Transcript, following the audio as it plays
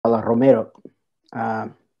Romero.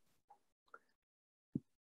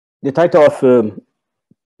 The title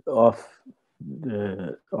of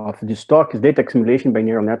this talk is Data Assimilation by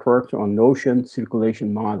Neural Networks on Ocean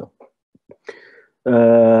Circulation Model.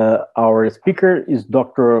 Our speaker is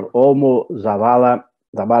Dr. Olmo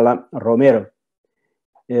Zavala Romero.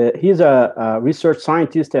 He's a research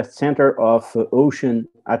scientist at Center of Ocean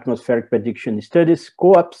Atmospheric Prediction Studies,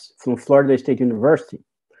 COAPS, from Florida State University.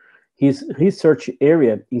 His research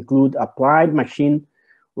area include applied machine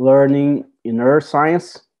learning in earth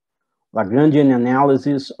science, Lagrangian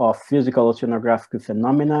analysis of physical oceanographic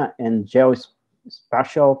phenomena, and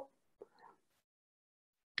geospatial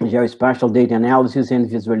data analysis and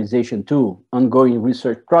visualization too. Ongoing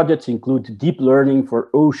research projects include deep learning for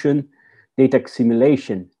ocean data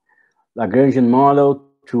assimilation, Lagrangian model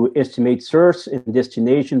to estimate source and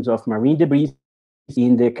destinations of marine debris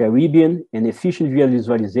in the Caribbean, and efficient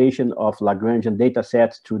visualization of Lagrangian data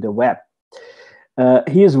sets through the web.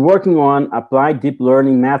 He is working on applied deep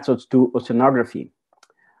learning methods to oceanography.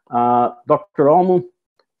 Dr. Olmo,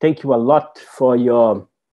 thank you a lot for your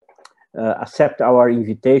accept our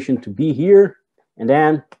invitation to be here. And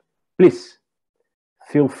then please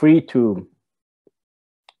feel free to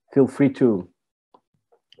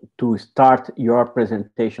start your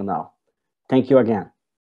presentation now. Thank you again.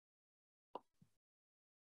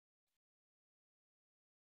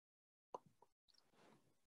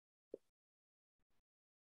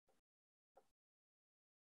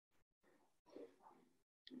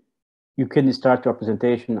 You can start your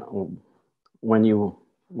presentation when you're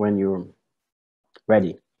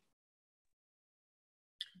ready.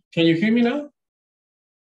 Can you hear me now?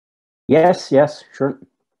 Yes, sure.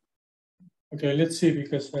 Okay, let's see,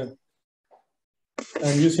 because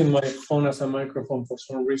I'm using my phone as a microphone for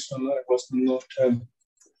some reason. I was not,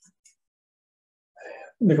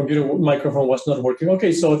 the computer microphone was not working.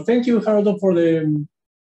 Okay, so thank you, Harold, for the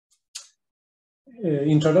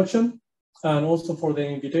introduction and also for the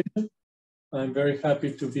invitation. I'm very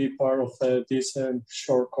happy to be part of this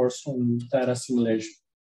short course on data assimilation.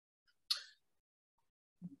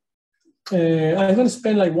 I'm going to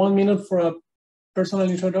spend like 1 minute for a personal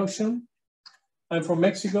introduction. I'm from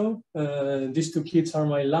Mexico. These two kids are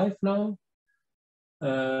my life now.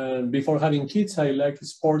 Before having kids, I like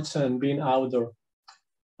sports and being outdoor.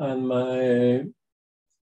 And my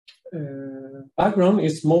background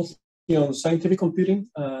is mostly on scientific computing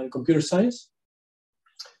and computer science.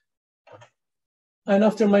 And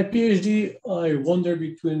after my PhD, I wandered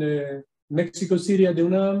between Mexico City at the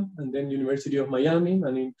UNAM and then University of Miami.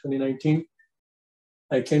 And in 2019,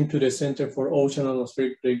 I came to the Center for Ocean and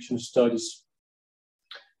Atmospheric Prediction Studies.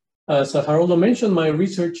 As Haroldo mentioned, my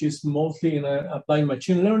research is mostly in applied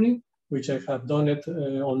machine learning, which I have done it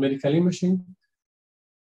on medical imaging.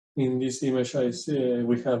 In this image,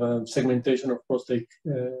 we have a segmentation of prostate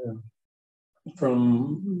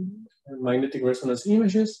from magnetic resonance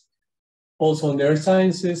images. Also on the earth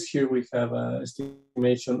sciences, here we have an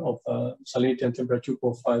estimation of salinity and temperature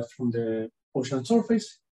profiles from the ocean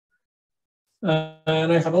surface.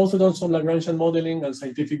 And I have also done some Lagrangian modeling and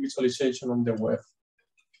scientific visualization on the web.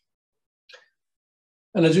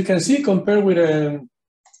 And as you can see, compared with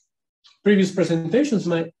previous presentations,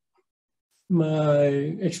 my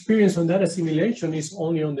experience on data assimilation is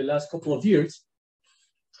only on the last couple of years.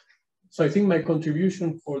 So I think my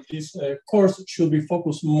contribution for this course should be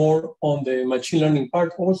focused more on the machine learning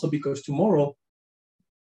part, also because tomorrow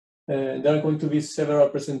there are going to be several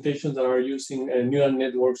presentations that are using neural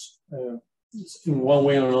networks in one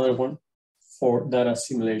way or another one for data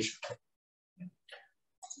assimilation.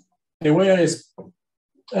 The way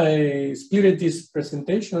I split this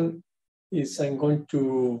presentation is I'm going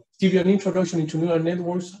to give you an introduction into neural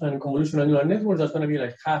networks and convolutional neural networks. That's going to be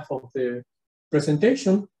like half of the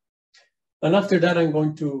presentation. And after that, I'm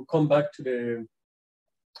going to come back to the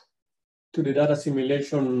data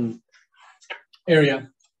assimilation area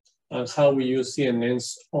and how we use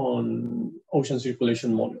CNNs on ocean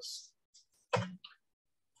circulation models.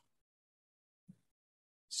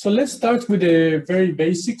 So let's start with the very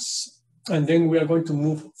basics, and then we are going to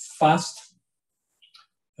move fast.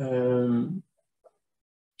 The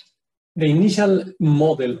initial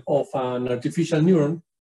model of an artificial neuron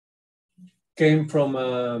came from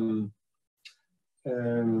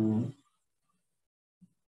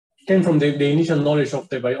the initial knowledge of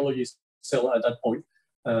the biology cell at that point.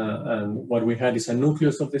 And what we had is a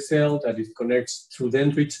nucleus of the cell that it connects through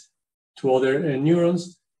dendrites to other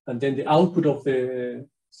neurons. And then the output of the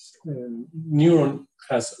neuron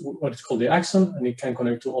has what is called the axon, and it can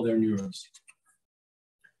connect to other neurons.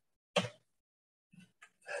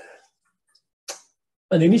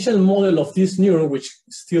 An initial model of this neuron, which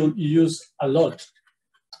still used a lot,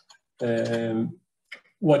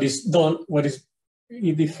 what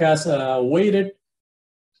it has a weighted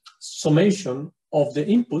summation of the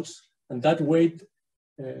inputs, and that weight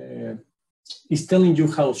is telling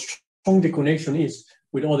you how strong the connection is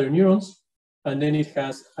with other neurons, and then it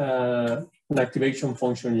has an activation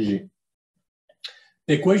function G.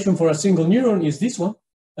 The equation for a single neuron is this one,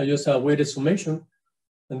 just a weighted summation,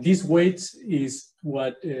 and this weight is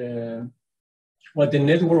what the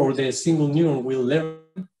network or the single neuron will learn.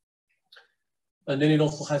 And then it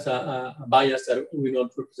also has a bias that we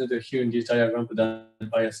not represented here in this diagram, but that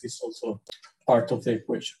bias is also part of the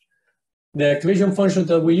equation. The activation functions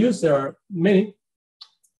that we use, there are many.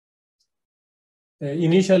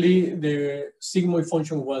 Initially, the sigmoid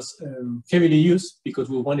function was heavily used because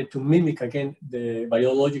we wanted to mimic again the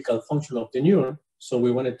biological function of the neuron. So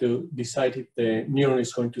we wanted to decide if the neuron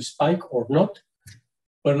is going to spike or not.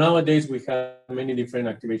 But nowadays, we have many different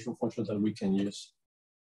activation functions that we can use.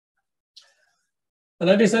 And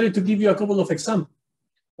I decided to give you a couple of examples,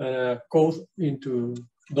 go into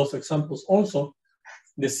those examples also.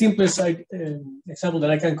 The simplest example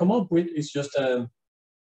that I can come up with is just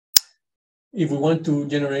if we want to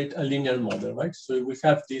generate a linear model, right? So we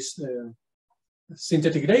have this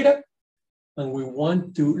synthetic data, and we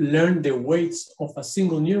want to learn the weights of a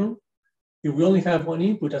single neuron. If we only have one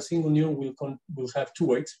input, a single neuron will have two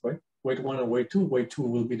weights, right? Weight 1 and weight 2. Weight 2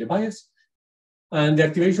 will be the bias. And the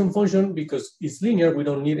activation function, because it's linear, we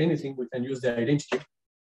don't need anything. We can use the identity.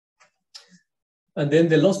 And then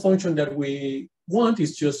the loss function that we want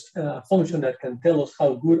is just a function that can tell us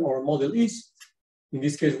how good our model is. In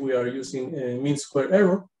this case, we are using mean square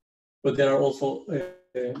error, but there are also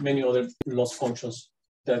many other loss functions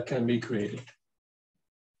that can be created.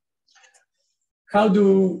 How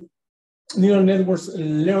do neural networks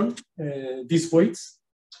learn these weights?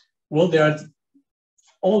 Well, they are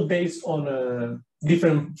all based on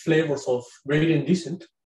different flavors of gradient descent.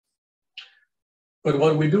 But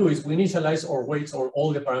what we do is we initialize our weights or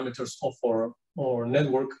all the parameters of our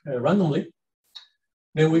network randomly.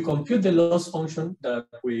 Then we compute the loss function that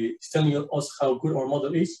is telling us how good our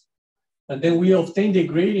model is. And then we obtain the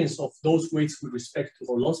gradients of those weights with respect to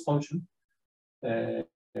our loss function.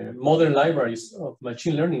 Modern libraries of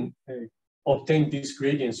machine learning obtain these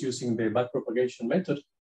gradients using the backpropagation method,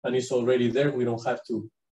 and it's already there. We don't have to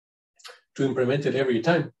implement it every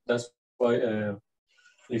time. That's why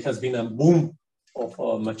it has been a boom of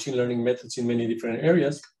machine learning methods in many different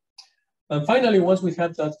areas. And finally, once we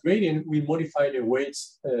have that gradient, we modify the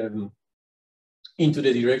weights into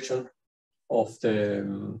the direction of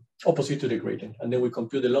the opposite to the gradient. And then we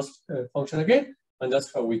compute the loss function again, and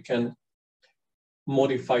that's how we can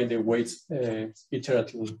modify the weights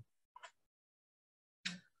iteratively.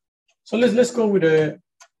 So let's go with the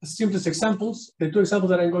simplest examples. The two examples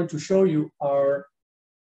that I'm going to show you are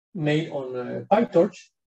made on PyTorch.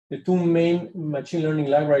 The two main machine learning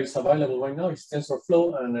libraries available right now is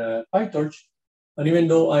TensorFlow and PyTorch. And even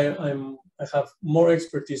though I have more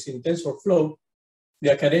expertise in TensorFlow,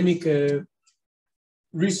 the academic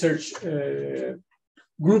research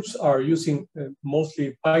groups are using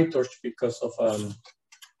mostly PyTorch because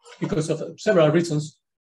of several reasons.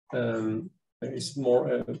 It's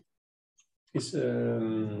more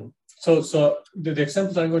so the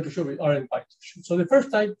examples I'm going to show you are in PyTorch. So the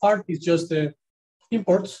first part is just the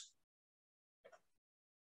imports.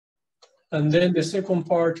 And then the second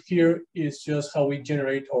part here is just how we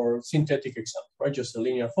generate our synthetic example, right? Just a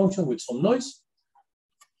linear function with some noise.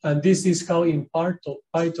 And this is how in part of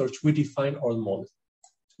PyTorch we define our model.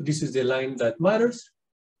 So this is the line that matters.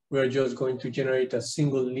 We are just going to generate a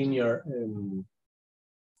single linear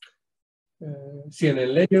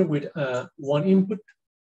CNN layer with one input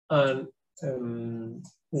and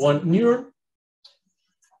one neuron.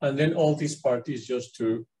 And then all this part is just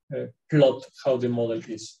to plot how the model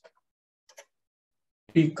is.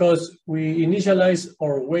 Because we initialize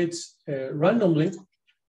our weights randomly,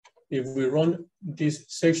 if we run this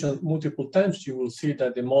section multiple times, you will see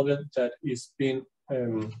that the model that is being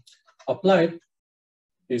applied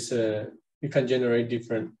is it can generate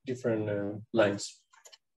different lines.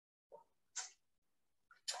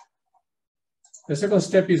 The second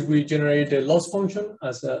step is we generate a loss function.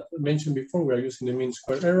 As mentioned before, we are using the mean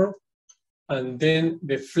square error. And then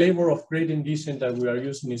the flavor of gradient descent that we are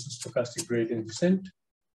using is stochastic gradient descent.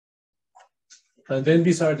 And then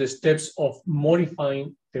these are the steps of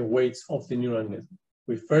modifying the weights of the neural network.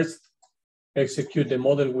 We first execute the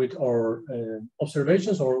model with our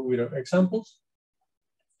observations or with our examples.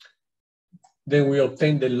 Then we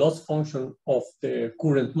obtain the loss function of the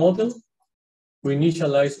current model. We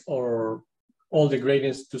initialize our all the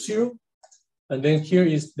gradients to 0. And then here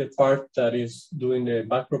is the part that is doing the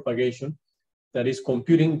backpropagation, that is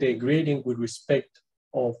computing the gradient with respect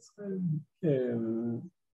of the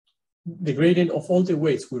gradient of all the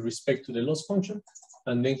weights with respect to the loss function.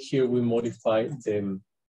 And then here we modify the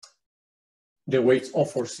weights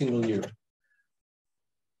of our single neuron.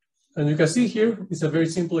 And you can see here, it's a very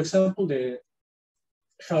simple example,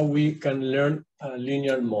 how we can learn a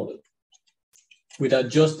linear model without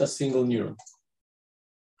just a single neuron.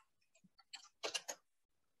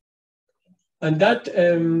 And that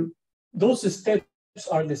those steps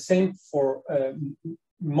are the same for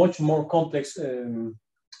much more complex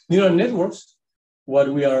neural networks.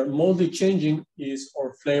 What we are mostly changing is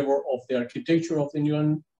our flavor of the architecture of the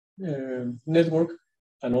neural network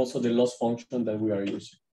and also the loss function that we are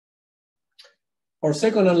using. Our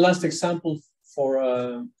second and last example for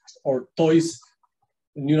our toys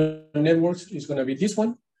neural networks is going to be this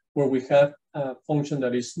one, where we have a function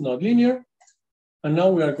that is not linear. And now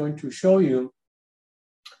we are going to show you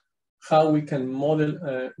how we can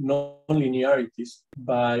model non-linearities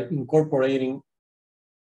by incorporating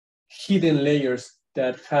hidden layers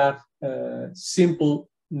that have simple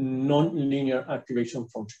non-linear activation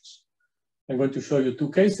functions. I'm going to show you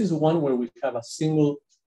two cases, one where we have a single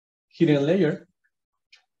hidden layer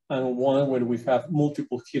and one where we have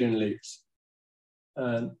multiple hidden layers.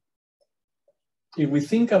 And if we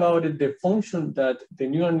think about it, the function that the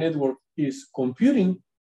neural network is computing,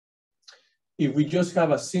 if we just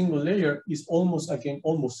have a single layer, is almost, again,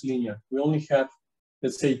 almost linear. We only have,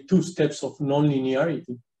 let's say, two steps of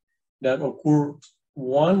non-linearity that occur,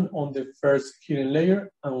 one on the first hidden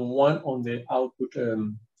layer and one on the output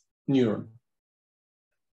neuron.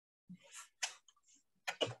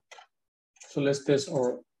 So let's test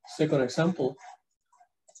our second example.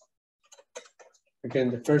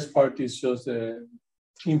 Again, the first part is just the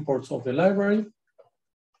imports of the library.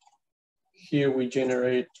 Here we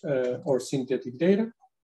generate our synthetic data.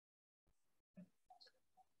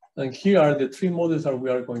 And here are the three models that we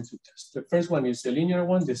are going to test. The first one is the linear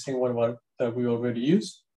one, the same one that we already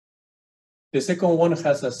used. The second one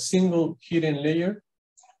has a single hidden layer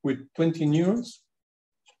with 20 neurons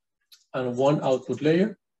and one output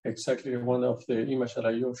layer, exactly one of the image that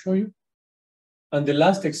I will show you. And the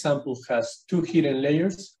last example has two hidden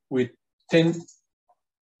layers with 10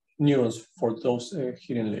 neurons for those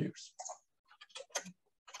hidden layers.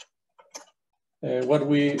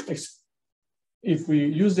 If we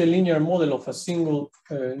use the linear model of a single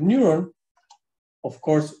neuron, of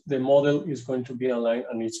course, the model is going to be aligned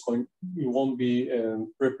and it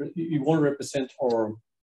won't represent our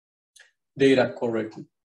data correctly.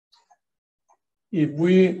 If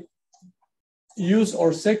we use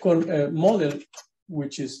our second model,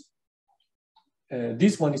 which is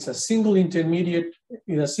this one, is a single intermediate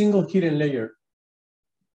in a single hidden layer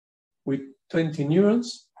with 20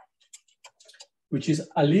 neurons, which is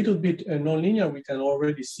a little bit nonlinear. We can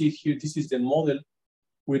already see here, this is the model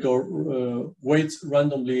with our weights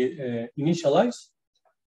randomly initialized.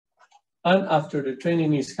 And after the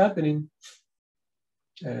training is happening,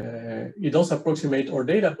 it does approximate our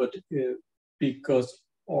data, but because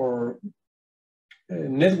our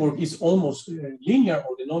network is almost linear,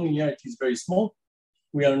 or the nonlinearity is very small,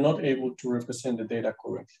 we are not able to represent the data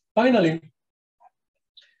correctly. Finally,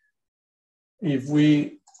 if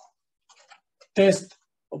we test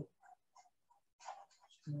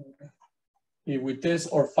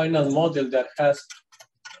our final model that has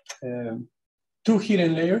two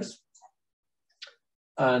hidden layers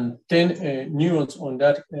and 10 neurons on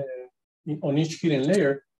that on each hidden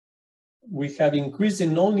layer, we have increased the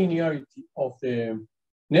nonlinearity of the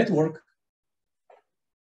network.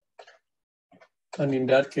 And in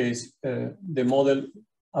that case, the model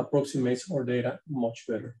approximates our data much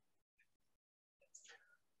better.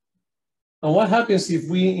 And what happens if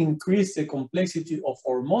we increase the complexity of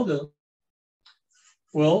our model?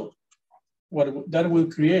 Well, what that will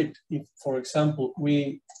create, if, for example,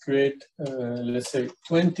 we create, let's say,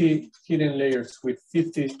 20 hidden layers with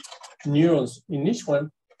 50 neurons in each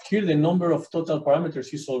one, here the number of total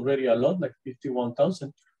parameters is already a lot, like 51,000,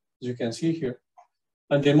 as you can see here.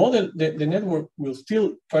 And the model, the network will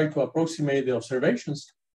still try to approximate the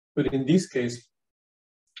observations, but in this case,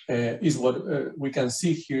 is what we can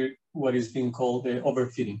see here, what is being called the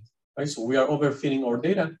overfitting. Right? So we are overfitting our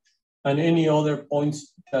data, and any other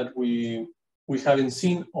points that we haven't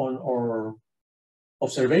seen on our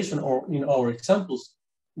observation or in our examples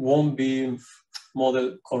won't be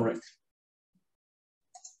modeled correctly.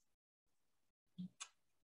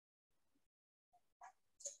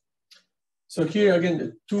 So here again,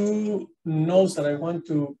 the two nodes that I want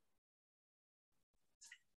to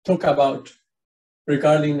talk about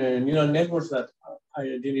regarding neural networks that I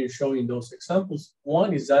didn't show in those examples.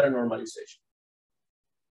 One is data normalization.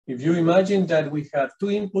 If you imagine that we have two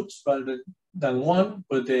inputs rather than one,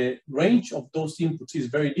 but the range of those inputs is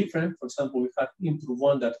very different. For example, we have input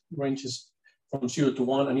 1 that ranges from 0 to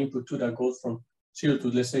 1 and input 2 that goes from 0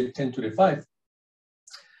 to, let's say, 10 to the 5.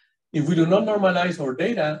 If we do not normalize our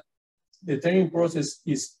data, the training process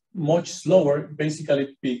is much slower,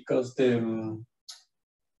 basically because if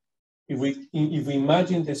we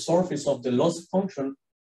imagine the surface of the loss function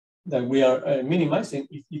that we are minimizing,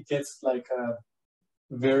 it gets like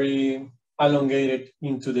very elongated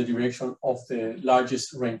into the direction of the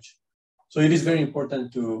largest range. So it is very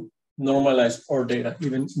important to normalize our data,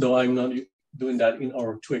 even though I'm not doing that in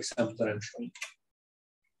our two examples that I'm showing.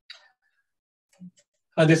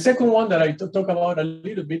 And the second one that I talk about a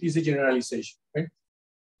little bit is the generalization. Right?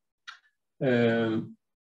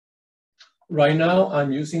 Right now,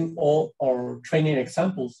 I'm using all our training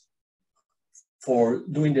examples for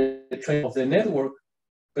doing the training of the network,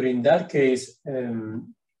 but in that case,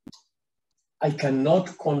 I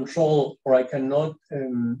cannot control or I cannot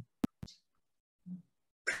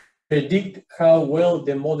predict how well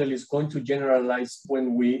the model is going to generalize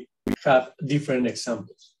when we have different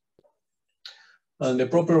examples. And the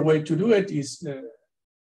proper way to do it is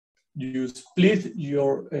you split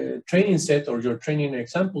your training set or your training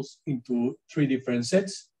examples into 3 different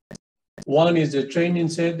sets. One is the training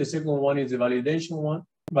set, the second one is the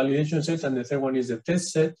validation set, and the third one is the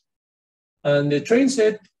test set. And the train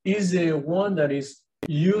set is the one that is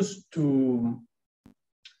used to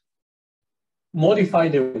modify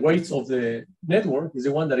the weights of the network. Is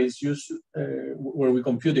the one that is used where we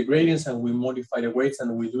compute the gradients and we modify the weights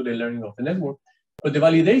and we do the learning of the network. But the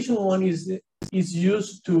validation one is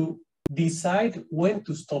used to decide when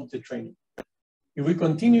to stop the training. If we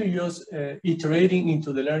continue just iterating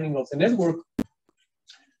into the learning of the network,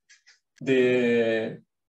 the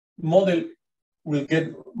model will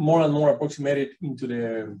get more and more approximated into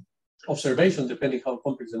the observation, depending how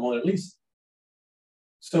complex the model is.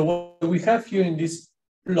 So what we have here in this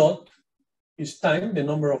plot is time, the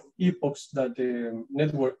number of epochs that the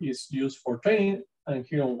network is used for training, and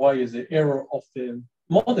here on Y is the error of the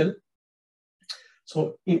model.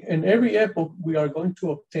 So in every epoch, we are going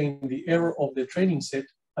to obtain the error of the training set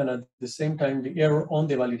and at the same time, the error on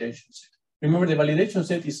the validation set. Remember, the validation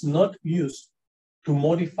set is not used to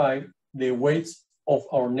modify the weights of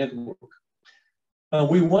our network.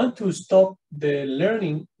 We want to stop the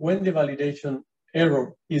learning when the validation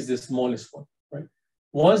error is the smallest one, right?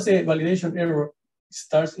 Once the validation error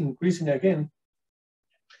starts increasing again,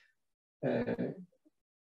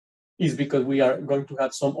 is because we are going to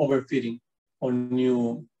have some overfitting on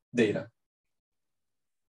new data.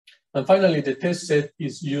 And finally, the test set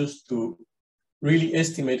is used to really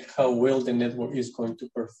estimate how well the network is going to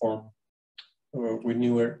perform with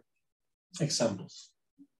newer examples.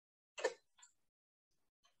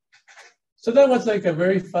 So that was like a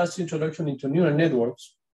very fast introduction into neural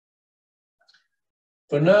networks.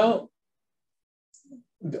 But now,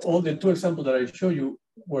 all the 2 examples that I show you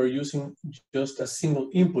were using just a single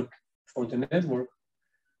input for the network.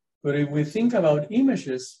 But if we think about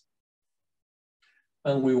images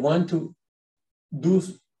and we want to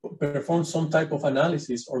perform some type of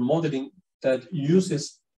analysis or modeling that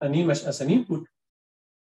uses an image as an input,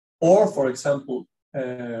 or for example,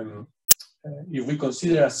 if we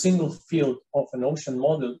consider a single field of an ocean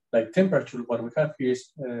model, like temperature, what we have here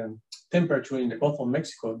is temperature in the Gulf of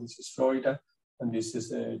Mexico. This is Florida, and this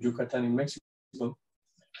is Yucatan in Mexico.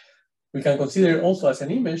 We can consider it also as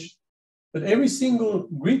an image, but every single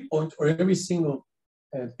grid point or every single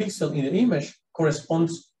pixel in the image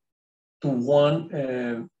corresponds to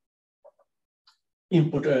one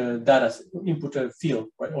input field,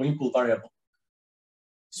 right, or input variable.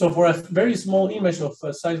 So for a very small image of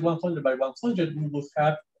size 100 by 100, we will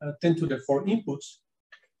have 10 to the 4 inputs.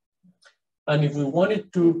 And if we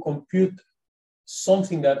wanted to compute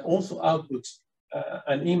something that also outputs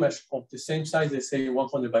an image of the same size, let's say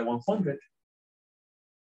 100 by 100,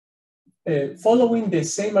 following the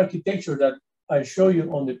same architecture that I show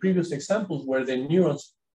you on the previous examples, where the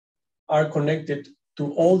neurons are connected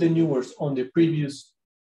to all the neurons on the previous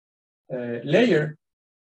layer,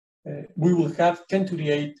 we will have 10 to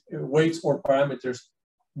the 8 weights or parameters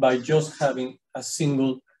by just having a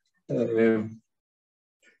single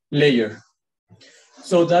layer.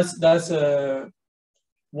 So that's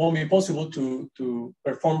won't be possible to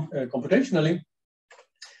perform computationally,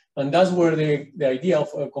 and that's where the idea of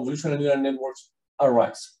convolutional neural networks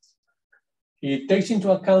arise. It takes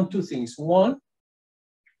into account 2 things. One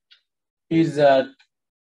is that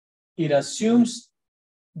it assumes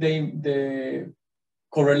the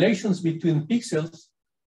correlations between pixels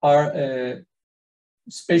are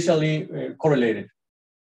spatially correlated.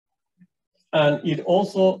 And it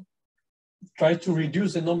also tries to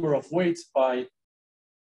reduce the number of weights by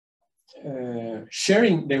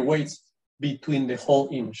sharing the weights between the whole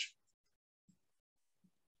image.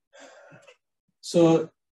 So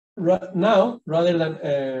now, rather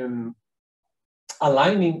than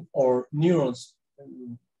aligning our neurons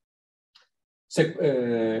like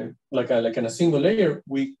in a single layer,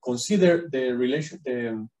 we consider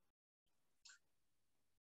the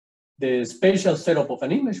the spatial setup of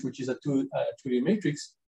an image, which is a 2D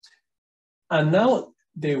matrix. And now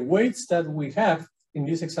the weights that we have in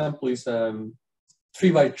this example is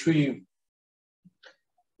 3x3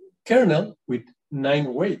 kernel with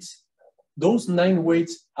 9 weights. Those 9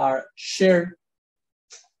 weights are shared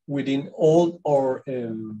within all our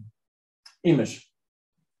image.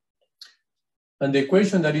 And the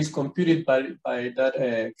equation that is computed by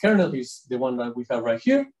that kernel is the one that we have right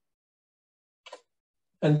here.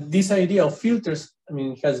 And this idea of filters, I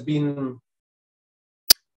mean, has been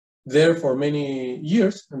there for many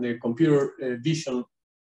years in the computer vision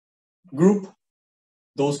group.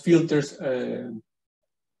 Those filters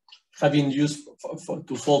have been used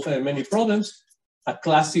to solve many problems. A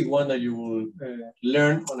classic one that you will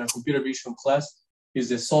learn on a computer vision class is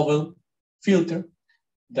the Sobel filter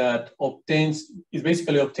that is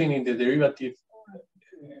basically obtaining the derivative,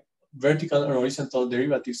 vertical and horizontal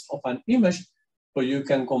derivatives of an image, but you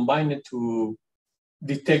can combine it to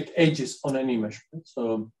detect edges on an image.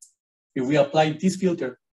 So if we apply this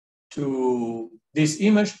filter to this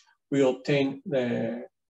image, we obtain the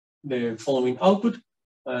following output.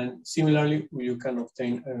 And similarly, you can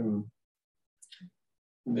obtain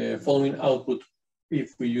the following output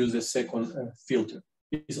if we use the second filter.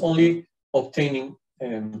 It's only obtaining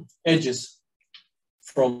edges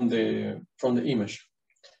from the image.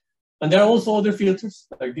 And there are also other filters,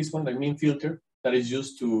 like this one, the mean filter, that is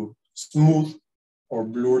used to smooth or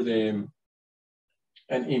blur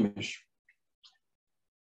an image.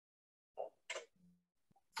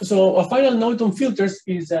 So a final note on filters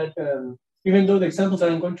is that even though the examples that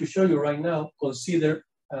I'm going to show you right now consider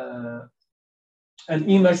an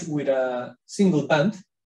image with a single band,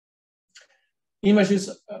 images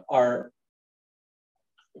are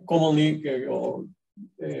commonly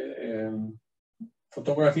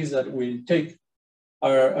photographies that we take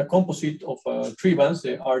are a composite of 3 bands,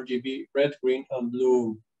 the RGB, red, green, and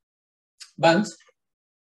blue bands.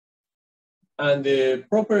 And the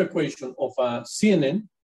proper equation of a CNN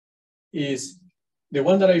is the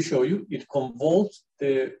one that I show you. It convolves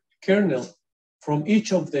the kernel from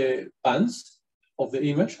each of the bands of the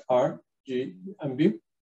image, R, G, and B,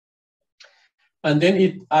 and then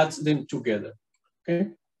it adds them together, okay?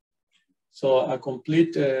 So a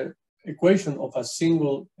complete equation of a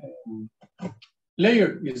single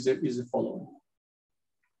layer is the following.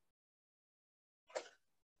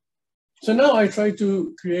 So now I try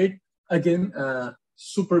to create, again, a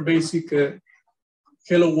super basic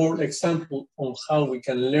Hello World example on how we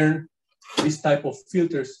can learn this type of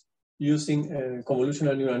filters using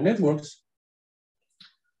convolutional neural networks.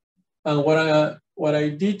 And what I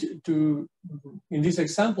did in this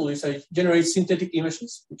example is I generate synthetic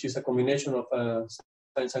images, which is a combination of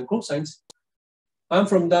sines and cosines. And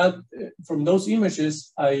from those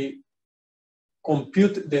images, I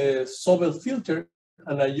compute the Sobel filter,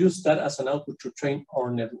 and I use that as an output to train our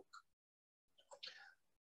network.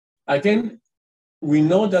 Again, we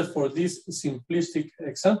know that for this simplistic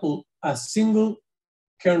example, a single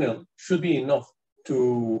kernel should be enough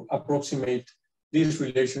to approximate this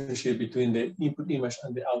relationship between the input image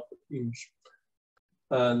and the output image.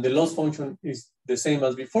 And the loss function is the same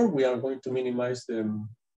as before. We are going to minimize the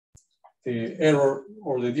error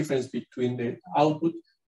or the difference between the output,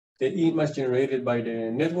 the image generated by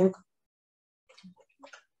the network.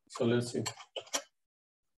 So let's see.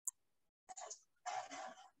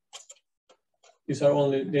 These are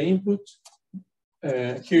only the inputs.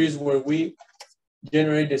 Here is where we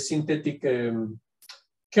generate the synthetic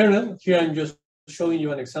kernel. Here I'm just showing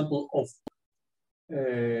you an example of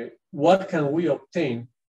what can we obtain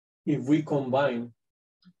if we combine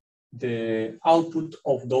the output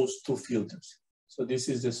of those 2 filters. So this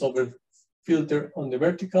is the Sobel filter on the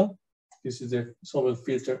vertical. This is the Sobel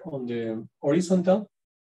filter on the horizontal.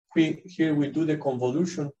 Here we do the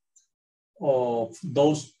convolution of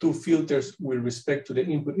those 2 filters with respect to the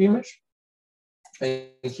input image.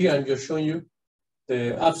 And here I'm just showing you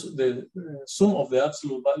the sum of the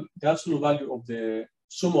absolute value of the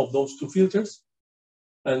sum of those 2 filters.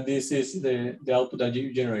 And this is the output that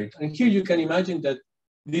you generate. And here you can imagine that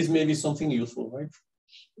this may be something useful, right?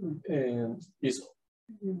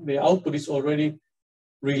 the output is already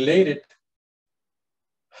related,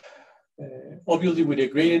 obviously with the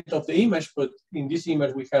gradient of the image, but in this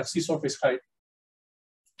image we have sea surface height,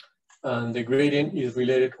 and the gradient is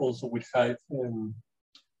related also with height and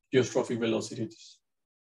geostrophic velocities.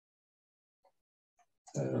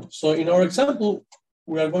 So in our example,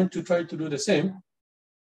 we are going to try to do the same.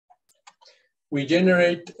 We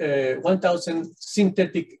generate 1,000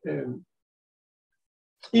 synthetic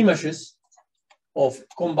images of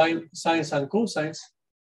combined sines and cosines,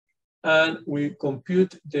 and we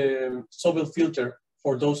compute the Sobel filter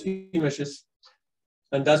for those images,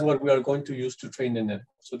 and that's what we are going to use to train the network.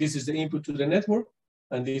 So this is the input to the network,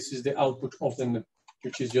 and this is the output of the network,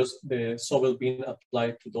 which is just the Sobel being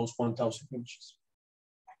applied to those 1,000 images.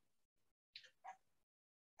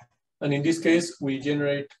 And in this case, we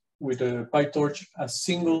generate with a PyTorch a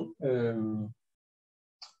single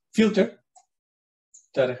filter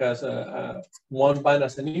that has one band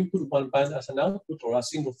as an input, one band as an output, or a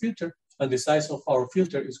single filter, and the size of our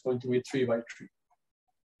filter is going to be 3 by 3.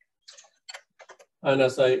 And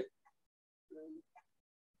as I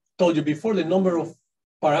told you before, the number of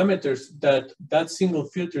parameters that that single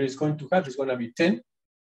filter is going to have is going to be 10,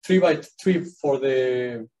 3 by 3 for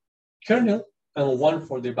the kernel, and 1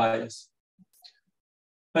 for the bias.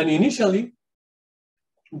 And initially,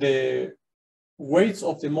 the weights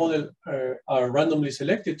of the model are randomly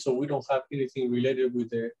selected, so we don't have anything related with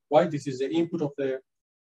the y. This is the input of the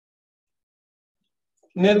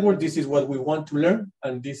network. This is what we want to learn,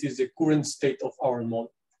 and this is the current state of our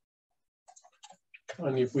model.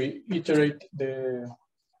 And if we iterate the,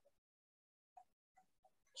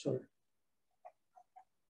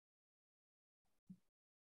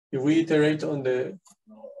 if we iterate on the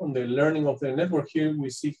learning of the network here, we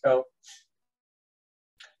see how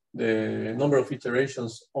the number of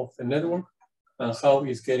iterations of the network and how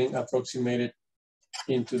it's getting approximated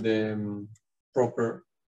into the proper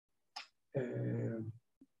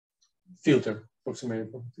filter,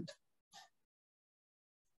 approximated proper filter.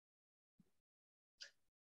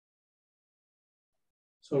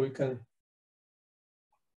 So we can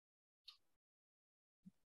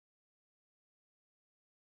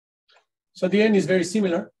so the end is very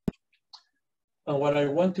similar. And what I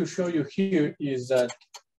want to show you here is that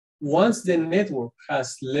once the network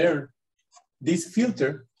has learned this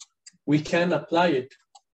filter, we can apply it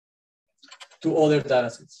to other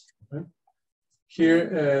datasets. Okay?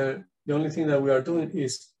 Here, the only thing that we are doing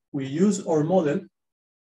is we use our model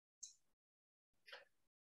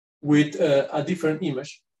with a different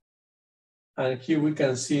image. And here we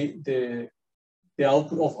can see the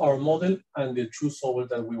output of our model and the true Sobel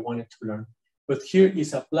that we wanted to learn. But here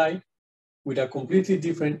is applied with a completely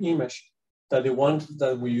different image than the one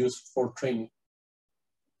that we use for training.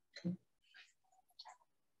 Okay.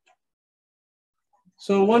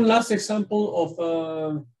 So one last example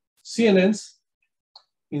of CNNs.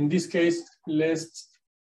 In this case, let's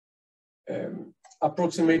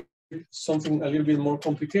approximate something a little bit more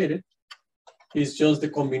complicated. It's just the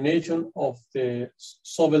combination of the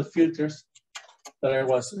Sobel filters that I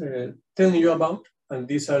was telling you about, and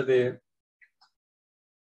these are the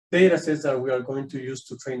data sets that we are going to use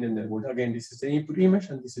to train the network. Again, this is the input image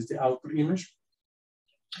and this is the output image.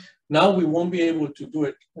 Now we won't be able to do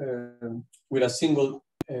it with a single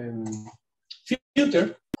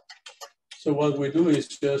filter. So what we do is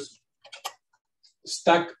just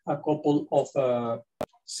stack a couple of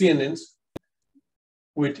CNNs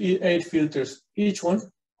with 8 filters each one.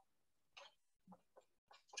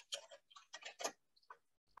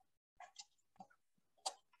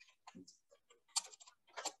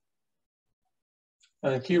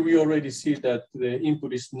 And here we already see that the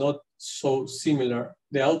input is not so similar.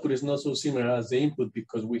 The output is not so similar as the input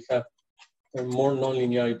because we have more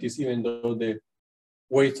nonlinearities, even though the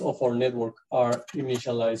weights of our network are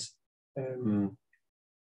initialized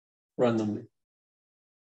randomly.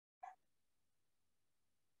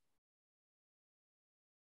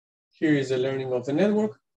 Here is the learning of the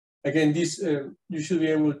network. Again, this you should be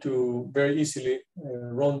able to very easily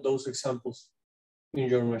run those examples in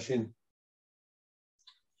your machine.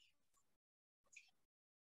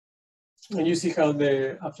 And you see how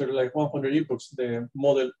after like 100 epochs, the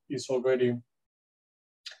model is already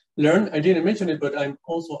learned. I didn't mention it, but I'm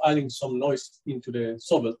also adding some noise into the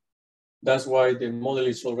Sobel. That's why the model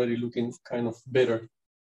is already looking kind of better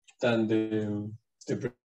than the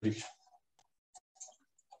prediction.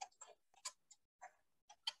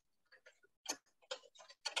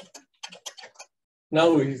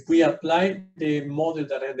 Now, if we apply the model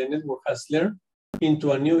that the network has learned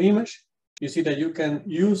into a new image, you see that you can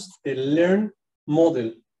use the learned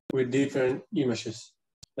model with different images,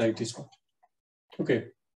 like this one. Okay.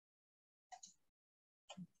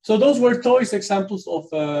 So those were toys examples of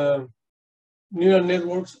neural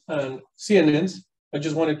networks and CNNs. I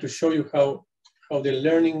just wanted to show you how the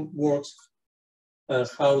learning works and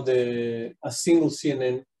how a single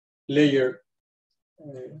CNN layer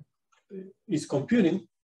is computing.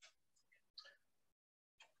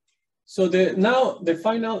 So now the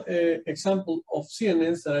final example of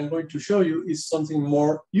CNNs that I'm going to show you is something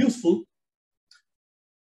more useful.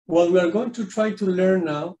 What we are going to try to learn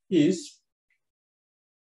now is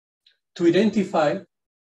to identify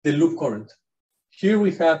the loop current. Here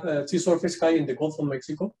we have sea surface high in the Gulf of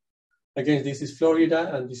Mexico. Again, this is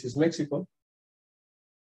Florida and this is Mexico.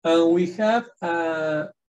 And we have a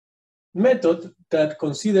method that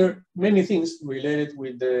considers many things related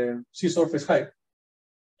with the sea surface height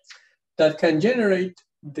that can generate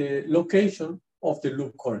the location of the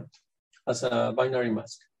loop current as a binary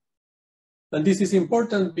mask. And this is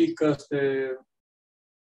important because the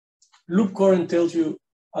loop current tells you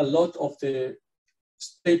a lot of the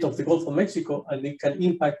state of the Gulf of Mexico, and it can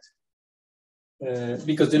impact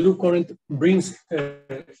because the loop current brings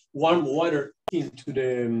warm water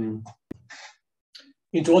into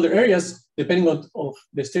other areas. Depending on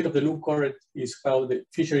the state of the loop current is how the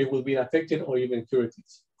fishery will be affected or even curative.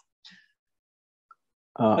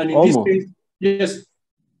 And in this case, yes.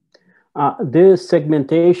 This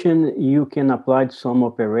segmentation, you can apply some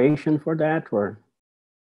operation for that, or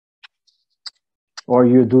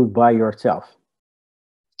you do it by yourself?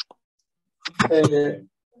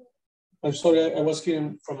 I'm sorry, I was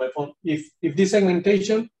hearing from my phone. If this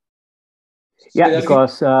segmentation, yeah,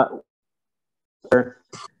 because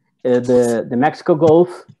the Mexico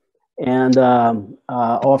Gulf and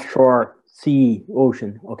offshore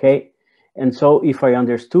ocean, okay? And so if I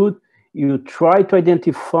understood, you try to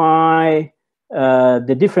identify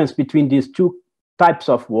the difference between these two types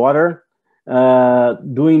of water,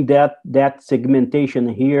 doing that segmentation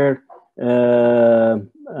here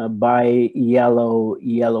by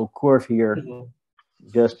yellow curve here,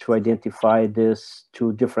 just to identify these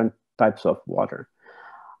two different types of water.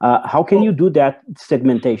 How can you do that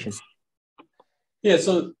segmentation? Yeah,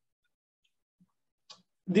 so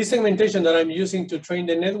this segmentation that I'm using to train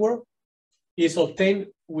the network is obtained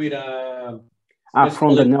with from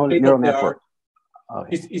the neural network.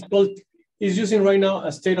 Okay. It's using right now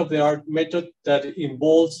a state-of-the-art method that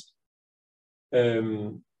involves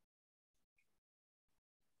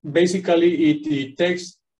basically it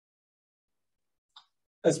takes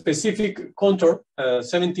a specific contour, a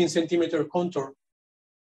 17-centimeter contour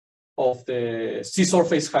of the sea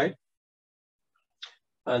surface height,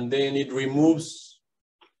 and then it removes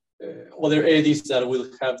other eddies that will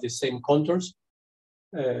have the same contours.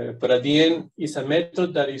 But at the end, it's a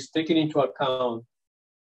method that is taking into account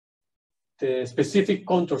the specific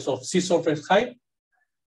contours of sea surface height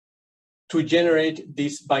to generate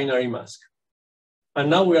this binary mask. And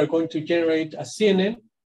now we are going to generate a CNN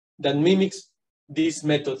that mimics this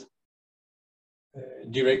method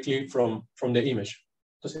directly from the image.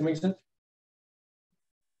 Does it make sense?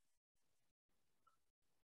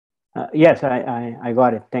 Yes, I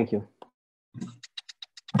got it. Thank you.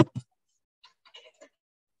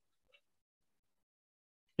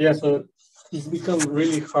 Yeah, so it's become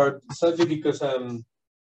really hard, sadly, because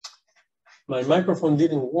my microphone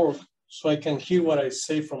didn't work, so I can hear what I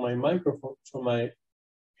say from my microphone, from my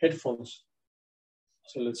headphones.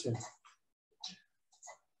 So let's see.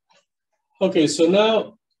 Okay, so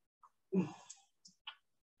now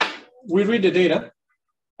we read the data.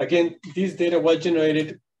 Again, this data was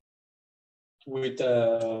generated with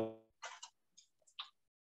a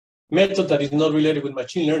method that is not related with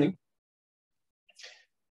machine learning.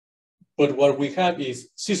 But what we have is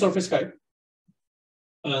sea surface height.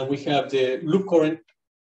 We have the loop current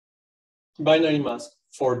binary mask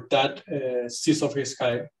for that sea surface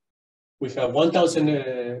height. We have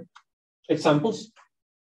 1,000 examples.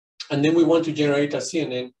 And then we want to generate a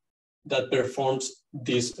CNN that performs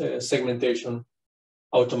this segmentation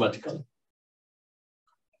automatically.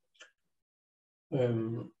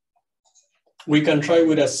 We can try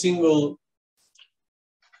with a single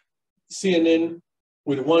CNN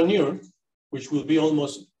with one neuron, which will be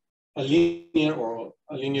almost a linear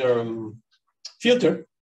filter.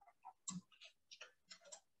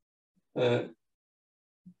 In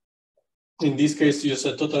this case, just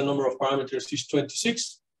a total number of parameters is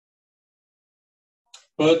 26.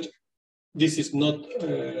 But this is not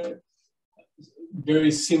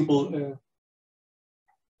very simple.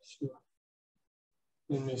 So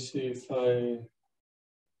let me see if for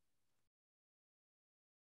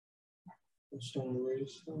some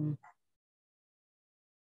reason.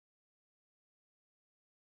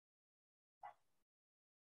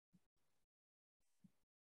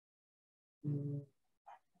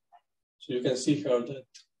 So you can see here that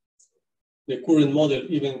the current model,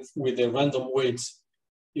 even with the random weights,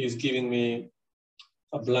 is giving me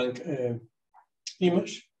a blank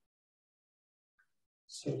image.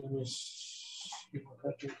 So let me see what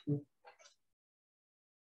happened here.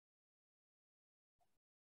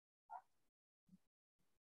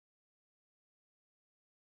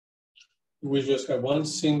 We just have one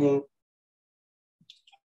single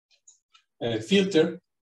filter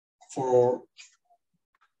for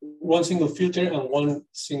one single filter and one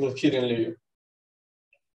single hidden layer.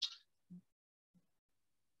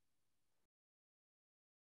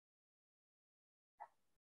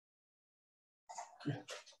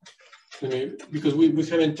 Okay. Because we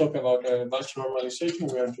haven't talked about batch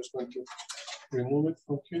normalization, we are just going to remove it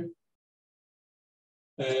from here.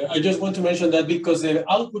 I just want to mention that because the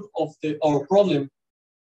output of our problem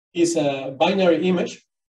is a binary image,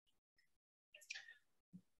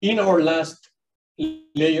 in our last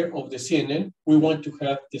layer of the CNN, we want to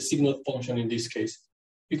have the signal function in this case,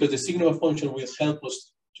 because the signal function will help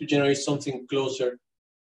us to generate something closer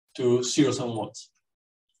to zeros and ones.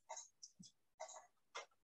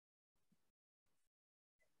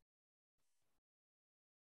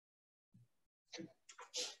 Okay.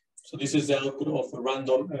 So this is the output of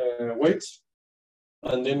random weights.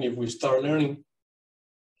 And then if we start learning,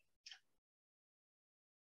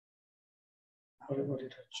 what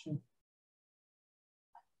did I change?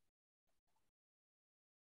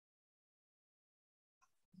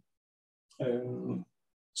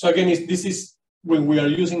 So again, this is when we are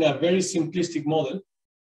using a very simplistic model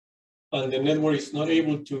and the network is not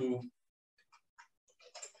able to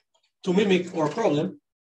mimic our problem,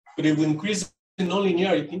 but it will increase the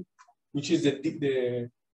nonlinearity, which is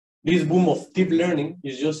this boom of deep learning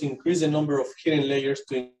is just increase the number of hidden layers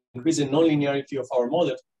to increase the nonlinearity of our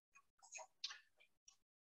model.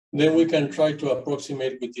 Then we can try to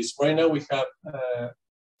approximate with this. Right now we have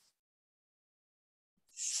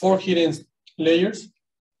 4 hidden layers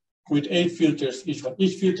with 8 filters each one.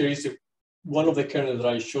 Each filter is one of the kernels that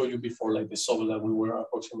I showed you before, like the subtle that we were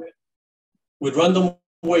approximating. With random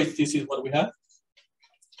weights, this is what we have.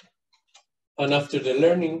 And after the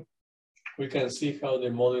learning, we can see how the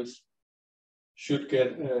models should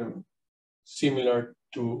get similar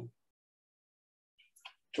to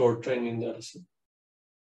our training data set.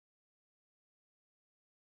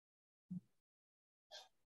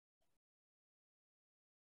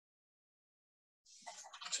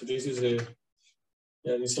 So this is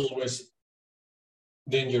it's always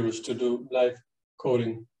dangerous to do live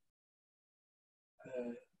coding.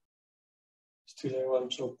 Still, I'm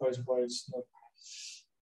surprised why it's not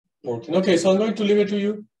working. Okay, so I'm going to leave it to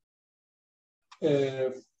you.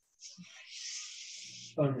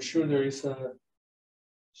 I'm sure there is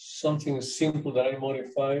something simple that I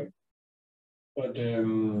modify, but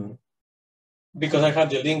because I have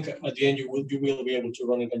the link at the end, you will be able to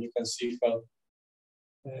run it and you can see how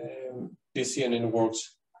this CNN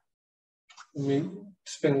works. Let me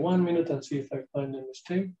spend 1 minute and see if I find a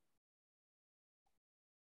mistake.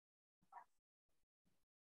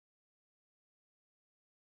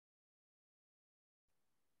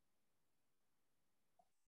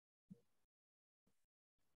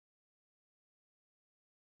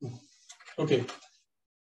 Okay,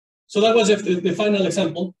 so that was the final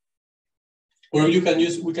example where we can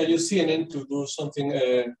use CNN to do something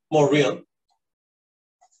more real.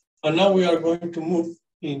 And now we are going to move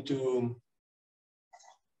into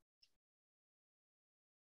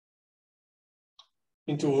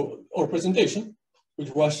our presentation,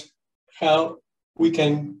 which was how we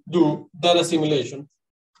can do data assimilation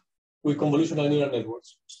with convolutional neural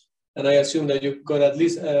networks. And I assume that you got at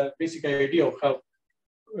least a basic idea of how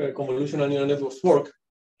convolutional neural networks work.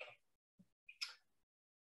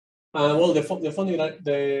 Well,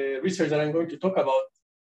 the research that I'm going to talk about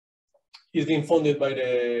is being funded by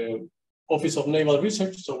the Office of Naval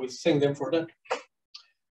Research, so we thank them for that.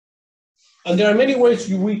 And there are many ways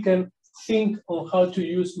we can think on how to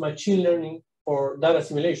use machine learning for data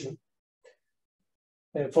assimilation.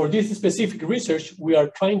 For this specific research, we are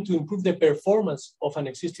trying to improve the performance of an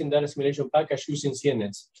existing data assimilation package using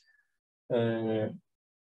CNNs.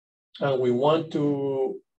 And we want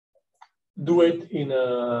to do it in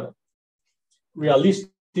a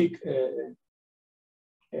realistic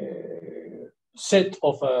set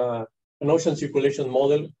of an ocean circulation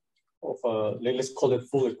model of let's call it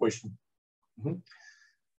full equation. Mm-hmm.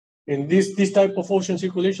 In this type of ocean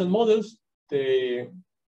circulation models, they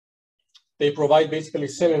provide basically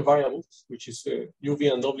 7 variables, which is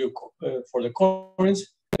UV and W for the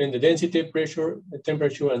currents, then the density, pressure, the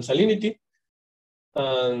temperature, and salinity.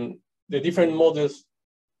 And the different models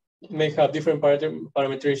may have different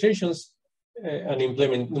parameterizations and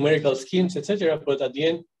implement numerical schemes, etc. But at the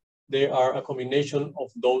end, they are a combination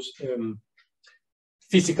of those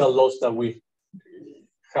physical laws that we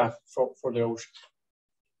have for the ocean.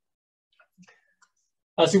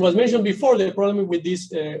 As it was mentioned before, the problem with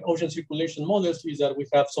these ocean circulation models is that we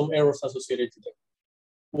have some errors associated to them.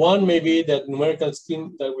 One may be that numerical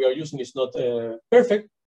scheme that we are using is not perfect.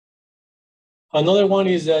 Another one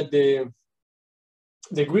is that the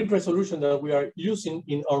grid resolution that we are using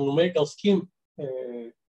in our numerical scheme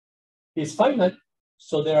is finite.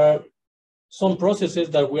 So there are some processes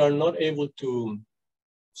that we are not able to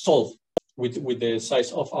solve with the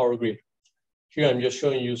size of our grid. Here I'm just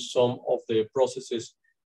showing you some of the processes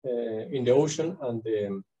in the ocean and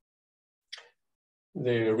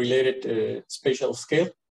the related spatial scale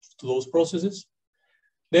to those processes.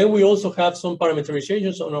 Then we also have some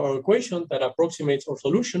parameterizations on our equation that approximates our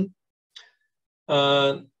solution.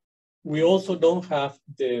 And we also don't have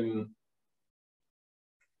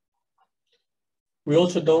we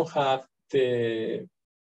also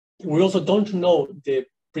don't know the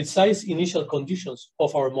precise initial conditions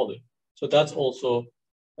of our model. So that's also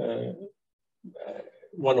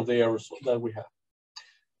one of the errors that we have.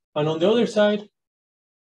 And on the other side,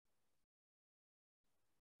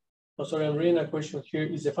 oh, sorry, I'm reading a question here.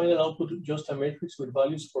 Is the final output just a matrix with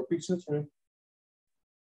values for pixels?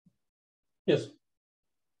 Yes.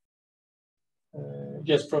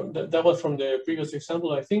 Yes, that was from the previous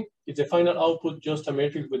example, I think. Is the final output just a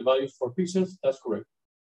matrix with values for pixels? That's correct.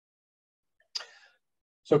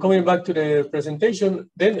 So coming back to the presentation,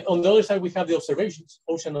 then on the other side, we have the observations,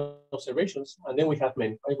 ocean observations, and then we have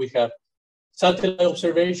many, right? We have satellite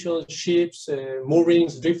observations, ships,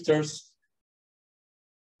 moorings, drifters.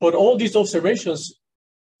 But all these observations,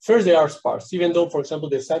 first they are sparse, even though, for example,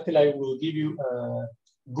 the satellite will give you a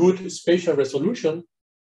good spatial resolution,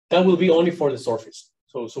 that will be only for the surface.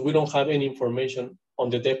 So we don't have any information on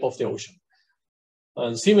the depth of the ocean.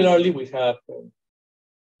 And similarly, we have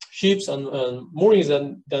ships and moorings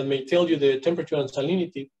that may tell you the temperature and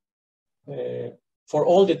salinity for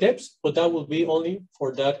all the depths, but that will be only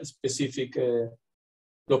for that specific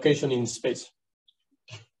location in space.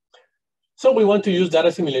 So we want to use data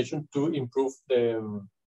assimilation to improve the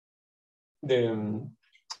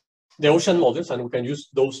ocean models, and we can use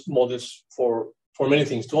those models for many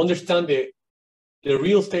things, to understand the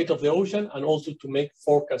real state of the ocean and also to make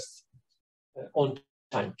forecasts on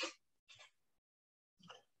time.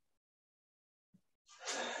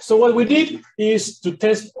 So what we did is to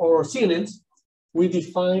test our CNNs. We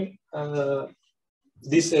defined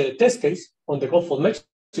this test case on the Gulf of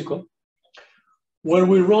Mexico, where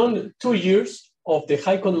we run 2 years of the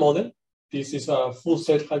HICON model. This is a full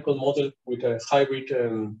set HICON model with a hybrid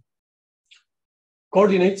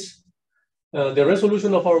coordinates. The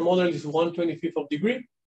resolution of our model is 1/25 of degree,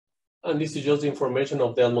 and this is just the information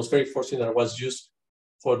of the atmospheric forcing that was used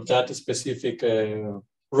for that specific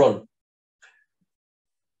run.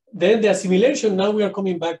 Then the assimilation, now we are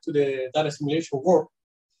coming back to the data assimilation work.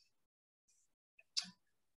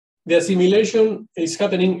 The assimilation is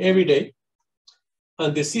happening every day,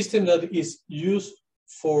 and the system that is used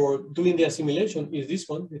for doing the assimilation is this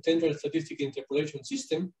one, the Central Statistical Interpolation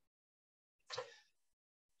System.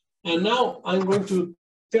 And now I'm going to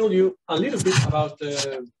tell you a little bit about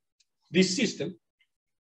this system.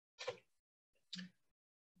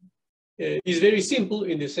 It's very simple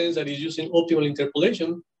in the sense that it's using optimal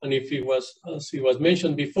interpolation. And if it was, as it was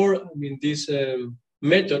mentioned before, I mean, this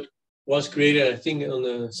method was created, I think,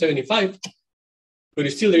 on 75,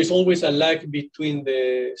 but still there is always a lag between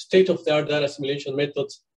the state-of-the-art data assimilation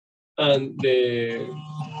methods and the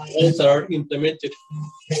ones that are implemented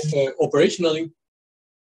operationally.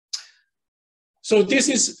 So this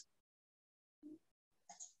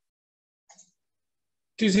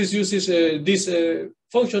uses this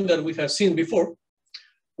function that we have seen before,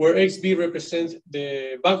 where XB represents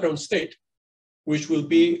the background state, which will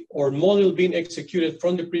be our model being executed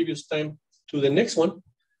from the previous time to the next one.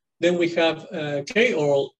 Then we have K,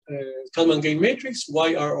 or Kalman gain matrix,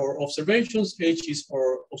 Y are our observations, H is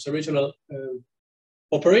our observational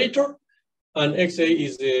operator, and XA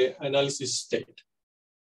is the analysis state.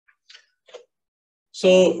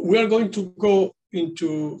 So we are going to go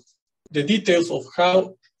into the details of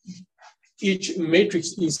how each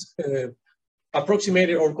matrix is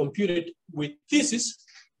approximated or computed with thesis.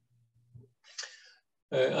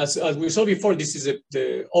 As we saw before, this is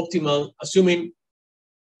the optimal, assuming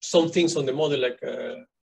some things on the model like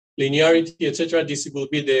linearity, etc. This will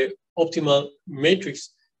be the optimal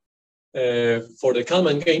matrix for the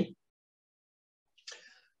Kalman gain.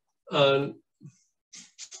 And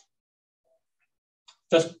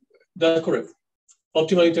That's correct.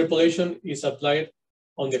 Optimal interpolation is applied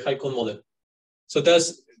on the HICOM model. So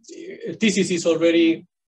that's, thesis is already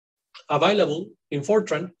available in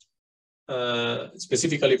Fortran,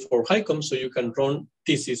 specifically for HICOM, so you can run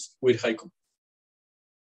thesis with HICOM.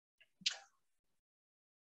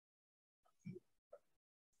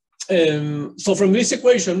 So from this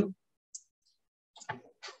equation,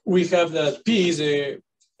 we have that P is a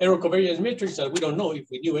error covariance matrix that we don't know. If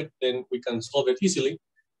we knew it, then we can solve it easily,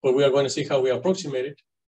 but we are going to see how we approximate it.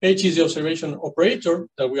 H is the observation operator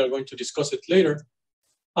that we are going to discuss it later.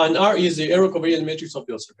 And R is the error covariance matrix of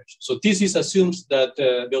the observation. So thesis assumes that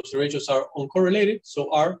the observations are uncorrelated, so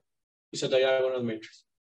R is a diagonal matrix.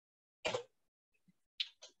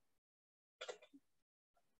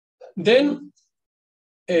 Then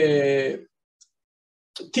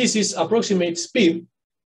thesis approximates P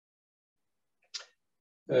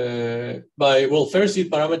by, well, first it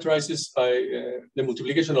parameterizes by the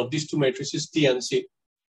multiplication of these two matrices, T and C,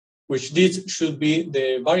 which these should be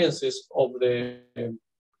the variances of the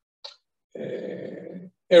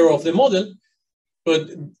error of the model, but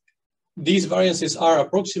these variances are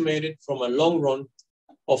approximated from a long run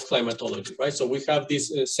of climatology, right? So we have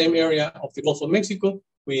this same area of the Gulf of Mexico.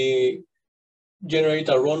 We generate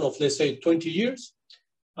a run of, let's say, 20 years,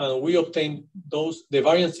 and we obtain the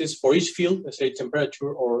variances for each field, let's say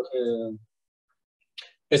temperature or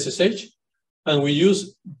SSH, and we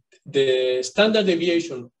use the standard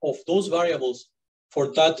deviation of those variables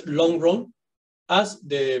for that long run as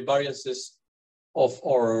the variances of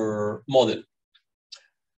our model.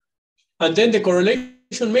 And then the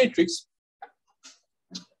correlation matrix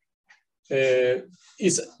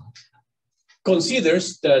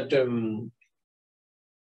considers that,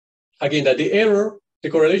 again, that the error, the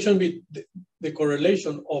correlation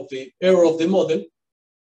of the error of the model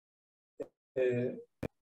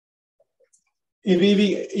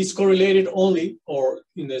is correlated only or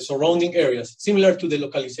in the surrounding areas, similar to the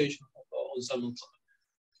localization on sample.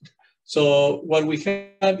 So what we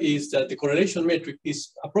have is that the correlation metric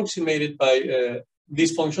is approximated by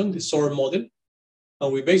this function, the SOAR model.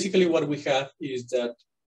 And basically what we have is that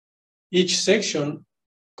each section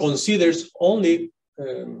considers only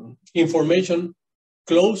information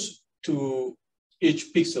close to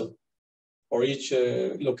each pixel or each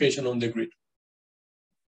location on the grid.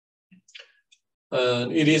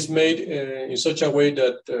 And it is made in such a way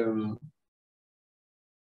that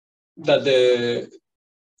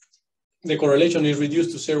the correlation is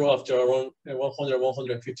reduced to zero after around 100,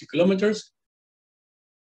 150 kilometers.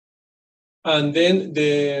 And then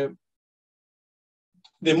the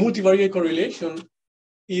multivariate correlation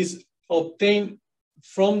is obtained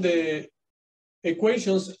from the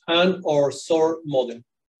equations and our SOAR model.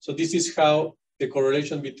 So this is how the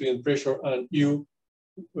correlation between pressure and U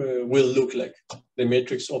will look like, the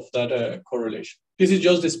matrix of that correlation. This is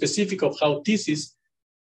just the specific of how thesis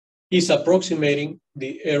is approximating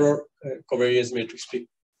the error covariance matrix P.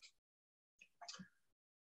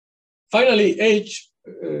 Finally, H,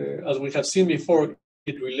 as we have seen before,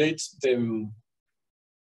 it relates the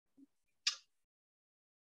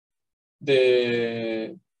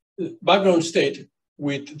background state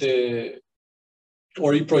with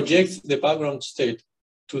or it projects the background state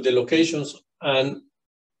to the locations and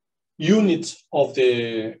units of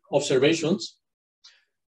the observations.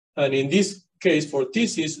 And in this case, for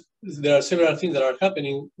thesis, there are several things that are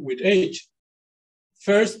happening with H.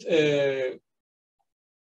 First,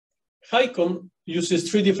 HICOM uses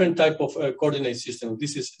three different types of coordinate systems.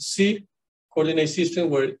 This is C coordinate system,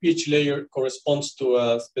 where each layer corresponds to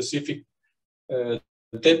a specific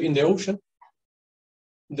depth in the ocean.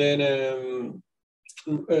 Then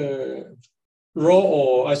rho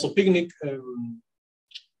or isopycnic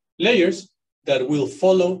layers that will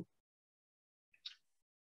follow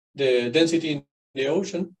the density in the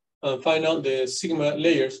ocean, and finally the sigma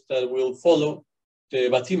layers that will follow the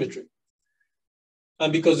bathymetry.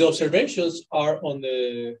 And because the observations are on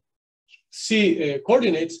the C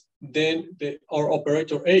coordinates, then our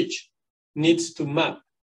operator H needs to map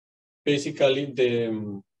basically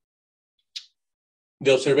the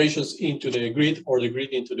observations into the grid or the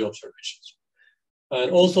grid into the observations.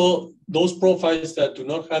 And also those profiles that do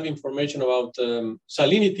not have information about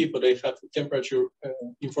salinity, but they have temperature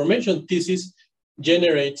information, thesis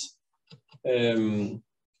generates a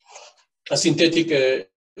synthetic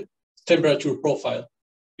temperature profile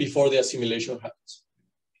before the assimilation happens.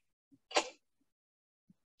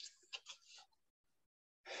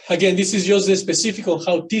 Again, this is just the specific of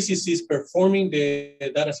how thesis is performing the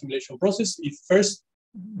data assimilation process. It first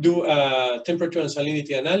do a temperature and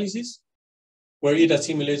salinity analysis, where it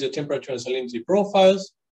assimilates the temperature and salinity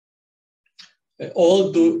profiles.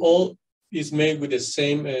 all is made with the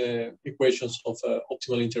same equations of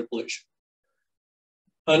optimal interpolation.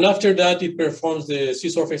 And after that, it performs the sea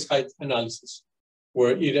surface height analysis,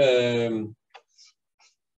 where it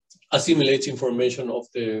assimilates information of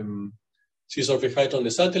the sea surface height on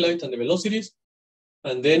the satellite and the velocities.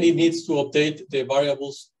 And then it needs to update the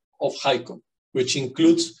variables of HICOM, which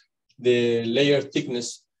includes the layer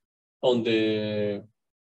thickness on the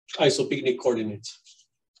isopicnic coordinates.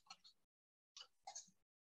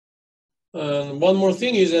 And one more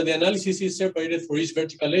thing is that the analysis is separated for each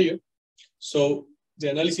vertical layer. So the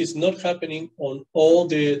analysis is not happening on all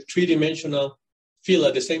the three-dimensional field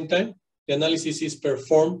at the same time. The analysis is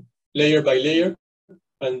performed layer by layer,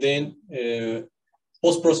 and then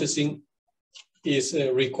post-processing is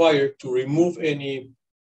required to remove any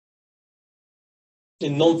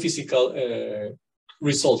non-physical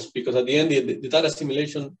results, because at the end, the data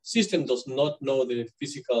assimilation system does not know the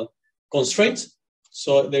physical constraints.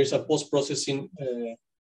 So there's a post-processing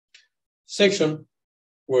section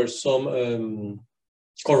where some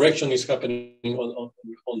correction is happening on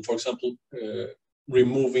for example,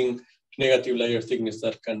 removing negative layer thickness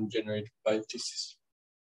that can generate biophysis.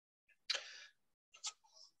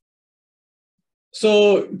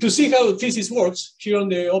 So to see how thesis works, here on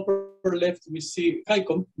the upper left, we see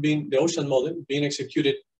HICOM being the ocean model being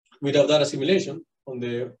executed without data assimilation. On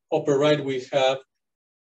the upper right, we have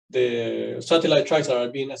the satellite tracks that are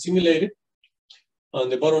being assimilated. On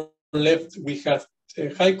the bottom left, we have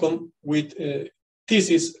HICOM with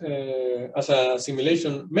thesis as a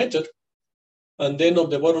simulation method. And then on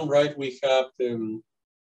the bottom right, we have the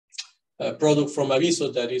product from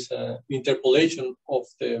Aviso that is an interpolation of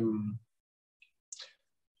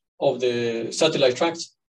the satellite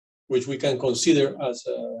tracks, which we can consider as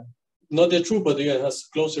not the truth, but as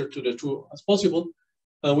closer to the truth as possible.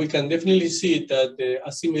 And we can definitely see that the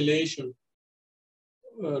assimilation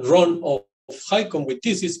run of HICOM with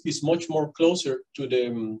thesis is much more closer to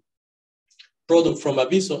the product from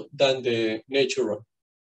Aviso than the nature run,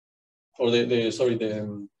 or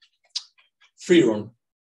the free run.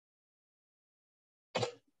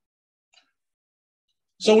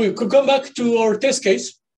 So we could come back to our test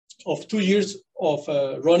case of 2 years of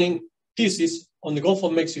running thesis on the Gulf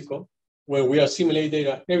of Mexico, where we assimilate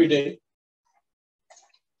data every day.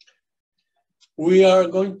 We are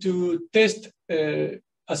going to test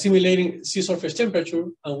assimilating sea surface temperature,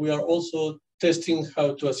 and we are also testing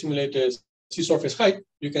how to assimilate the sea surface height.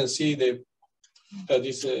 You can see that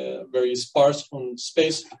is very sparse on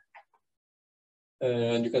space,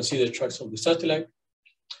 and you can see the tracks of the satellite.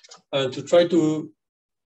 And to try to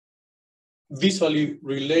visually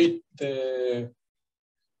relate the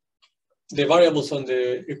variables on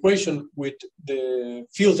the equation with the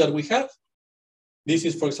fields that we have. This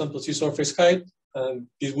is, for example, sea surface height, and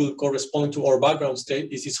this will correspond to our background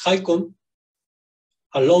state. This is HICOM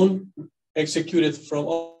alone, executed from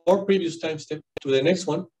our previous time step to the next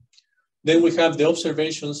one. Then we have the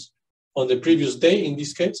observations on the previous day, in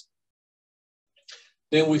this case.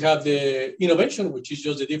 Then we have the innovation, which is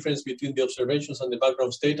just the difference between the observations and the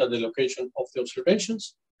background state at the location of the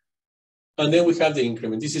observations. And then we have the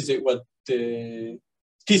increment. This is what the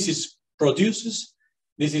thesis produces.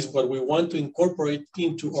 This is what we want to incorporate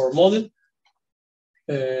into our model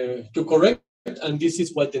to correct. And this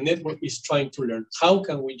is what the network is trying to learn. How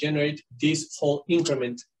can we generate this whole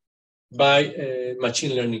increment by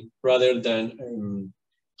machine learning rather than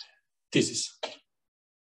thesis?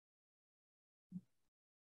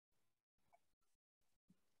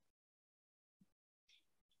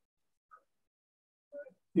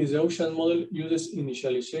 Is the ocean model uses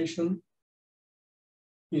initialization?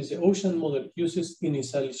 Is the ocean model uses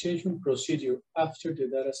initialization procedure after the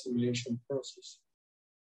data assimilation process?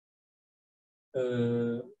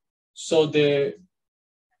 So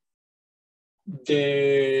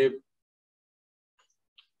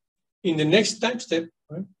in the next time step,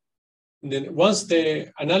 right? Then once the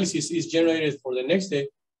analysis is generated for the next day,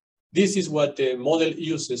 this is what the model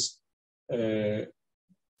uses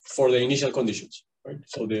for the initial conditions. Right?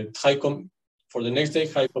 So the HICOM, for the next day,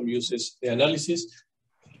 HICOM uses the analysis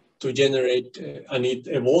to generate, and it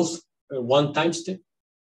evolves one time step,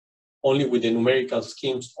 only with the numerical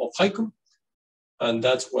schemes of HICOM, and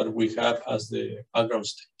that's what we have as the background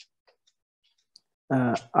state.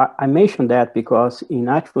 I mentioned that because in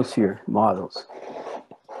atmosphere models,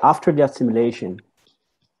 after the assimilation,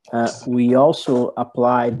 we also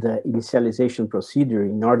applied the initialization procedure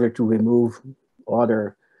in order to remove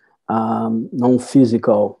other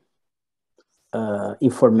non-physical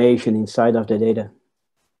information inside of the data.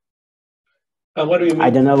 And what do you mean? I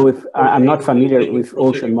don't know if I'm not familiar with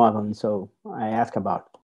ocean modeling, so I ask about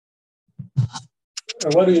it.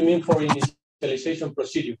 What do you mean for initialization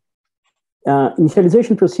procedure?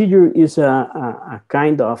 Initialization procedure is a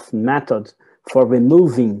kind of method for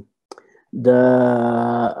removing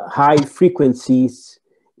the high frequencies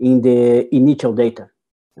in the initial data.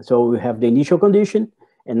 So we have the initial condition,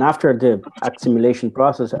 and after the assimilation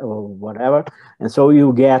process or whatever, and so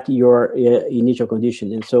you get your initial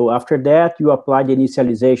condition. And so after that, you apply the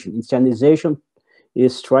initialization. Initialization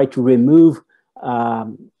is try to remove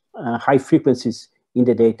high frequencies in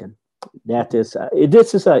the data. That is,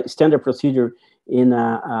 this is a standard procedure in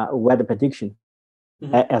weather prediction.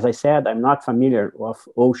 Mm-hmm. As I said, I'm not familiar with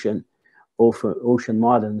ocean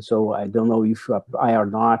model, so I don't know if you apply or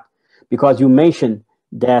not, because you mentioned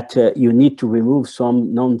that you need to remove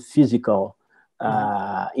some non-physical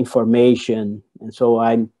information, and so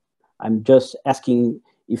I'm just asking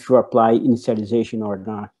if you apply initialization or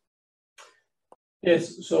not.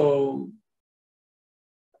 Yes, so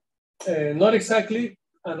not exactly,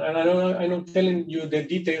 and I'm not telling you the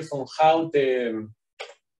details on how the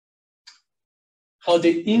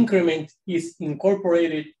increment is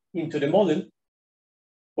incorporated into the model,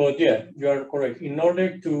 but yeah, you are correct. In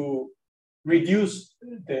order to reduce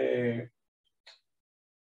the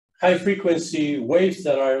high frequency waves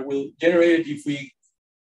that will generate if we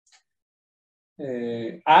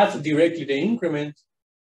add directly the increment,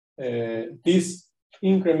 this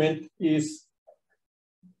increment is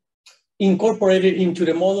incorporated into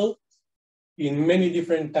the model in many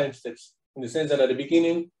different time steps, in the sense that at the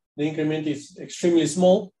beginning, the increment is extremely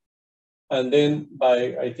small, and then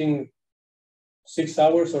by, I think, 6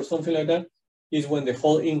 hours or something like that, is when the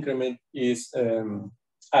whole increment is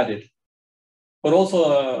added. But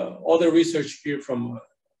also other research here from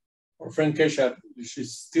our friend Kesha,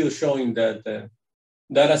 she's still showing that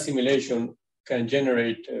data assimilation can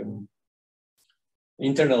generate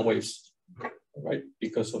internal waves, right?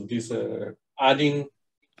 Because of this adding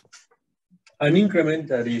an increment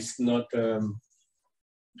that is not,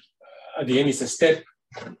 at the end is a step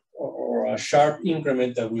or a sharp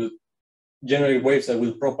increment that will generate waves that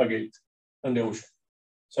will propagate on the ocean.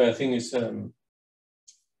 So I think it's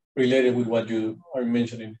related with what you are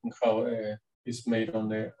mentioning, how it's made on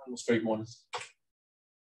the straight models.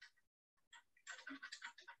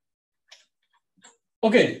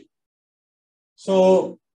 Okay,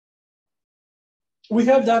 so we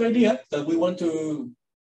have that idea that we want to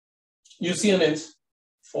use CNNs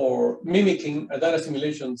for mimicking a data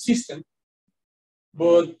assimilation system,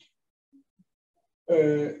 but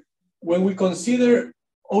when we consider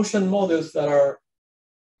ocean models that are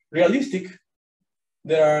realistic,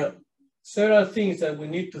 there are several things that we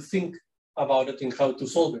need to think about it and how to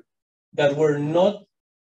solve it that were not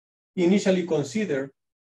initially considered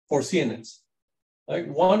for CNNs. Like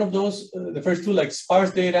one of those, the first two, like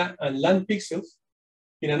sparse data and land pixels.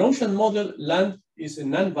 In an ocean model, land is a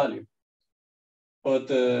non-value. But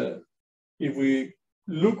if we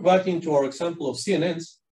look back into our example of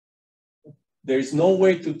CNNs, there is no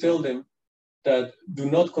way to tell them that do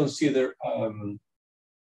not consider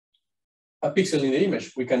a pixel in the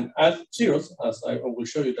image. We can add zeros, as I will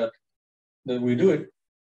show you that we do it,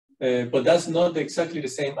 but that's not exactly the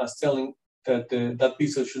same as telling that that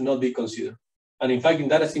pixel should not be considered. And in fact, in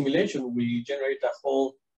data assimilation, we generate a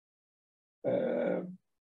whole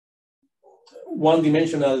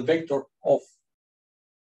one-dimensional vector of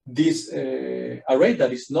this array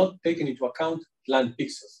that is not taking into account land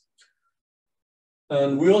pixels.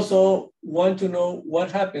 And we also want to know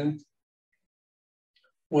what happened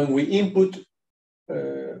when we input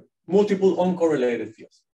multiple uncorrelated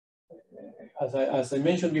fields. As I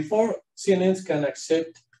mentioned before, CNNs can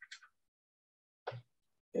accept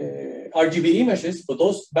RGB images, but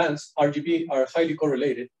those bands, RGB, are highly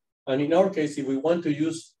correlated. And in our case, if we want to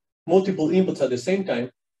use multiple inputs at the same time,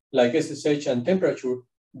 like SSH and temperature,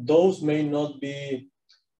 those may not be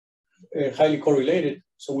highly correlated.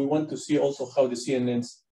 So we want to see also how the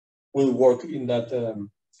CNNs will work in that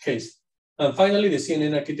case. And finally, the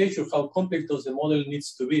CNN architecture, how complex does the model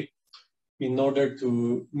needs to be in order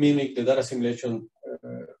to mimic the data assimilation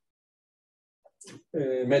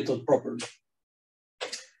method properly.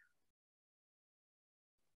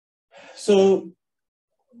 So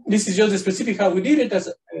this is just the specific how we did it.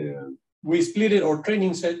 As we split it, our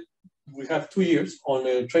training set, we have 2 years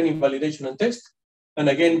on training, validation, and test. And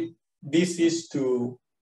again, this is to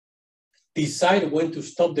decide when to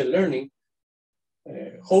stop the learning,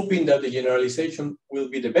 hoping that the generalization will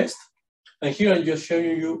be the best. And here I'm just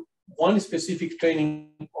showing you one specific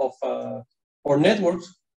training of our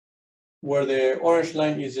networks, where the orange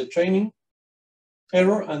line is the training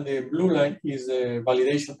error and the blue line is the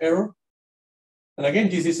validation error. And again,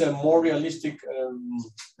 this is a more realistic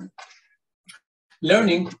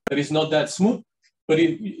learning that is not that smooth, but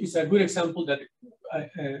it's a good example that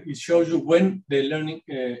it shows you when the learning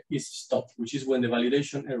is stopped, which is when the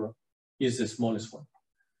validation error is the smallest one.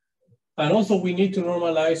 And also we need to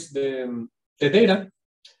normalize the data.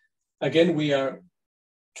 Again, we are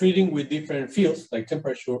treating with different fields like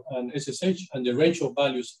temperature and SSH, and the range of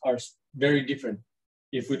values are very different.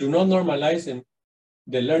 If we do not normalize them,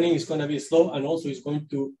 the learning is going to be slow, and also it's going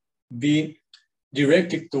to be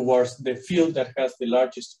directed towards the field that has the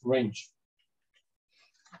largest range.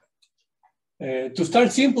 To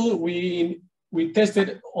start simple, we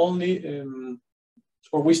tested only,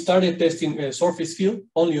 or we started testing a surface field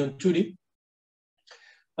only on 2D.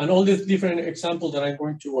 And all these different examples that I'm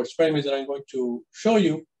going to, or experiments that I'm going to show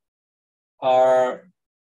you, are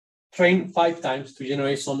trained 5 times to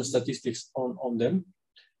generate some statistics on them.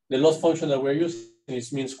 The loss function that we're using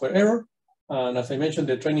is mean square error. And as I mentioned,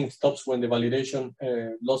 the training stops when the validation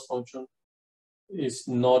loss function is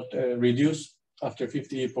not reduced after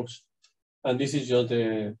 50 epochs. And this is just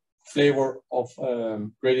the flavor of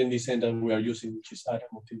gradient descent that we are using, which is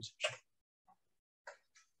atom optimization.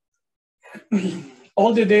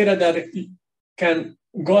 All the data that can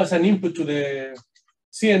go as an input to the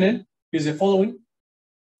CNN is the following.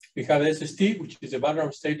 We have SST, which is the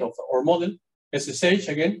background state of our model, SSH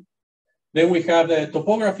again. Then we have the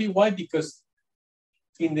topography. Why? Because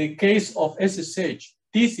in the case of SSH,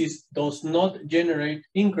 thesis does not generate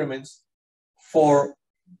increments for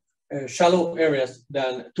shallow areas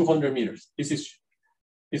than 200 meters. This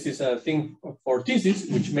is a thing for thesis,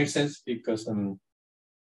 which makes sense because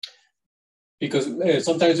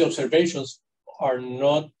sometimes the observations are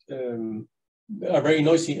not are very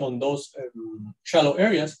noisy on those shallow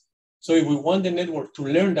areas. So if we want the network to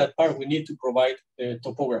learn that part, we need to provide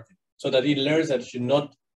topography so that it learns that it should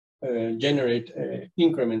not generate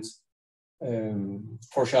increments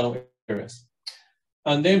for shallow areas.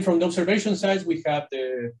 And then from the observation side, we have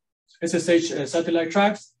the SSH satellite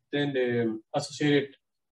tracks, then the associated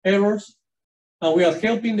errors, and we are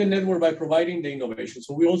helping the network by providing the innovation.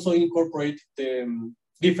 So we also incorporate the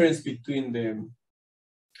difference between the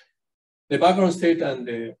background state and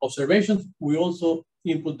the observations. We also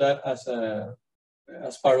input that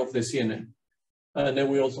as part of the CNN. And then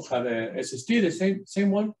we also have a SST, the same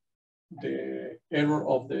one, the error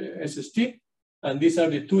of the SST. And these are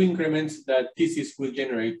the 2 increments that thesis will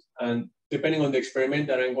generate. And depending on the experiment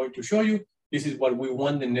that I'm going to show you, this is what we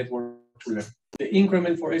want the network to learn. The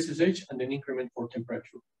increment for SSH and an increment for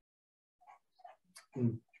temperature.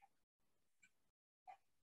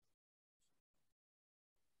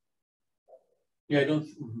 Yeah, I don't.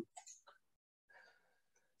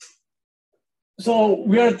 So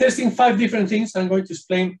we are testing 5 different things. I'm going to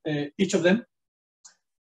explain each of them.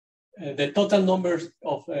 The total numbers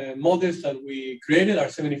of models that we created are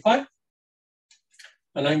 75.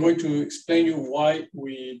 And I'm going to explain you why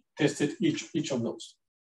we tested each of those.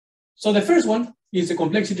 So the first one is the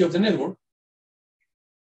complexity of the network.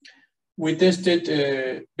 We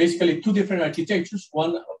tested basically 2 different architectures.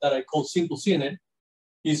 One that I call simple CNN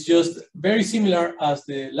is just very similar as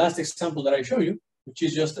the last example that I showed you, which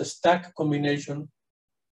is just a stack combination,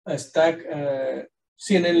 a stack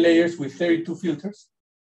CNN layers with 32 filters.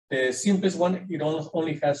 The simplest one, it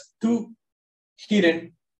only has 2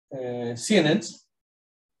 hidden CNNs.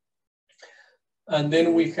 And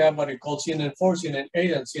then we have what we call CNN4,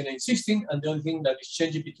 CNN8, and CNN16. And the only thing that is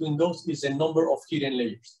changing between those is the number of hidden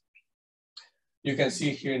layers. You can see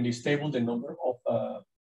here in this table the number of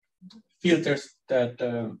filters that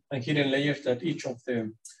and hidden layers that each of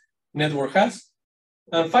the network has.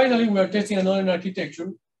 And finally, we are testing another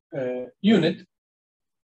architecture unit.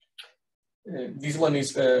 This one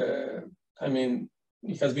is, I mean,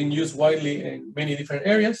 it has been used widely in many different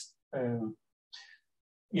areas.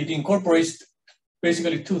 It incorporates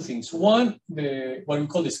basically 2 things. One, what we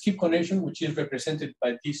call the skip connection, which is represented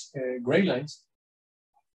by these gray lines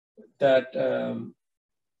that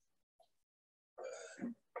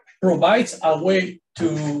provides a way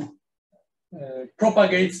to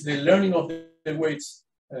propagate the learning of the weights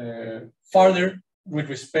farther with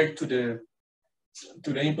respect to the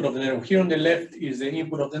input of the network. Here on the left is the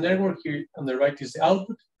input of the network, here on the right is the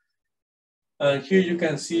output. And here you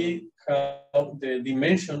can see how the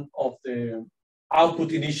dimension of the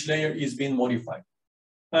output in each layer is being modified.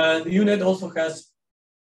 And the unit also has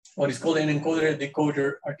what is called an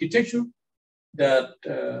encoder-decoder architecture that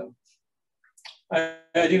I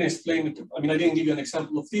didn't explain it. I mean, I didn't give you an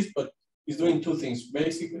example of this, but it's doing 2 things.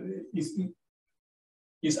 Basically,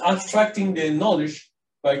 it's abstracting the knowledge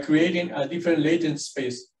by creating a different latent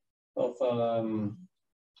space of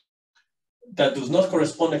that does not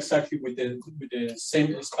correspond exactly with the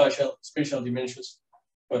same spatial dimensions.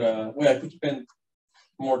 But well, I could spend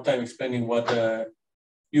more time explaining what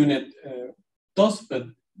UNet does, but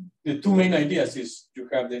the two main ideas is you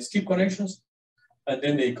have the skip connections and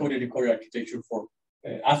then the encoder-decoder architecture for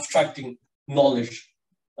abstracting knowledge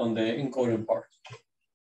on the encoding part.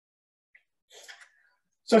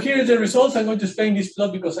 So here are the results. I'm going to explain this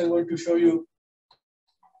plot because I'm going to show you.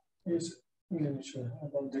 Let me show you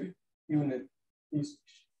about the UNet.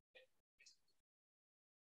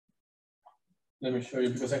 Let me show you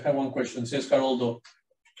because I have one question. It says Haroldo.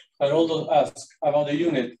 Haroldo asks about the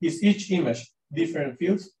UNet. Is each image different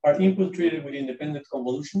fields? Are input treated with independent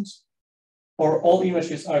convolutions? Or all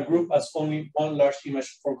images are grouped as only one large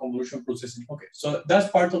image for convolution processing? Okay, so that's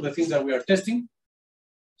part of the things that we are testing.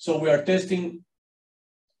 So we are testing.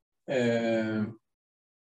 They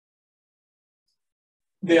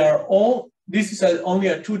are all. This is only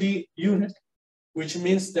a 2D UNet, which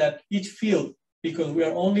means that each field, because we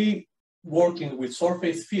are only working with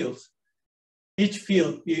surface fields, each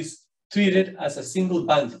field is treated as a single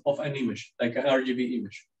band of an image, like an RGB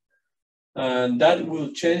image. And that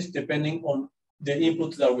will change depending on the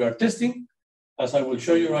inputs that we are testing. As I will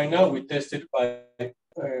show you right now, we tested by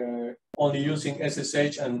only using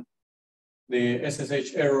SSH and the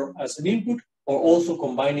SSH error as an input, or also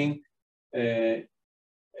combining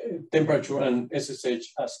temperature and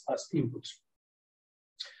SSH as inputs.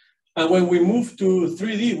 And when we move to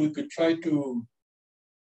 3D, we could try to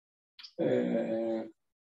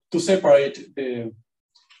separate the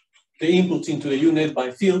inputs into the UNet by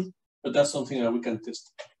field, but that's something that we can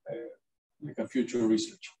test like a future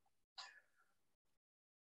research.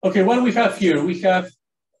 Okay, what we have here, we have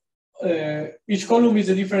each column is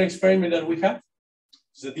a different experiment that we have.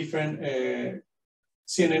 It's a different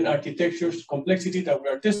CNN architectures complexity that we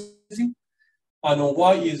are testing, and on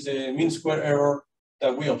Y is the mean square error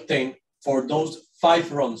that we obtain for those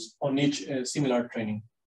 5 runs on each similar training.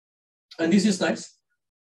 And this is nice.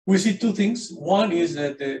 We see two things. One is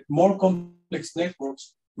that the more complex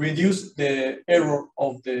networks reduce the error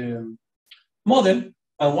of the model.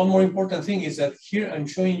 And one more important thing is that here I'm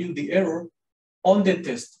showing you the error on the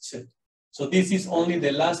test set. So this is only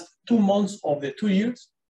the last 2 months of the 2 years,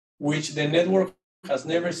 which the network has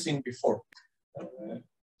never seen before.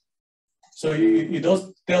 So it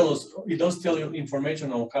does tell you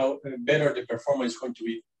information on how better the performance is going to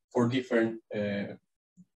be for different,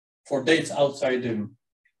 for dates outside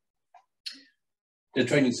the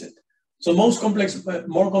training set. So more complex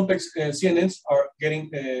CNNs are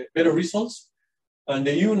getting better results. And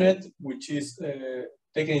the UNet, which is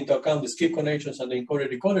taking into account the skip connections and the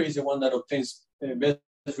encoder-decoder, is the one that obtains best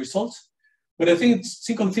results. But I think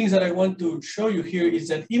second things that I want to show you here is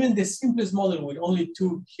that even the simplest model with only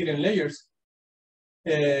 2 hidden layers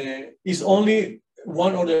is only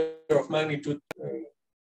 1 order of magnitude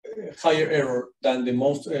higher error than the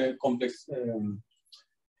most complex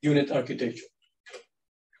UNet architecture.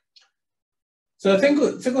 So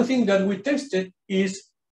the second thing that we tested is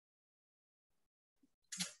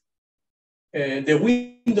the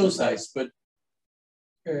window size. But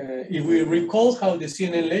if we recall how the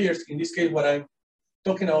CNN layers, in this case, what I'm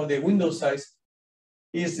talking about, the window size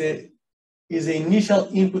is the initial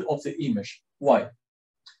input of the image. Why?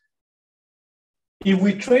 If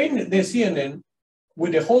we train the CNN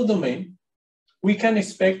with the whole domain, we can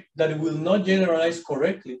expect that it will not generalize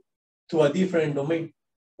correctly to a different domain.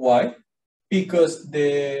 Why? Because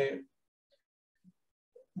the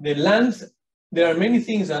length, there are many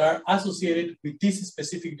things that are associated with this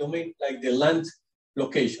specific domain, like the land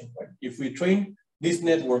location. Right? If we train this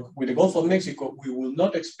network with the Gulf of Mexico, we will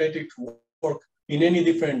not expect it to work in any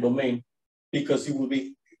different domain because it will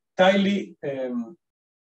be tightly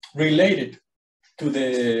related to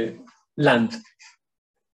the land.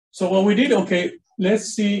 So what we did, okay,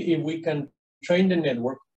 let's see if we can train the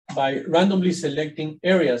network by randomly selecting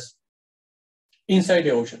areas inside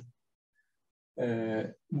the ocean.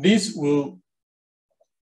 This will,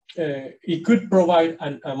 it could provide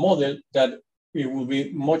a model that it will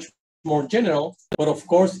be much more general, but of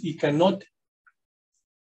course it cannot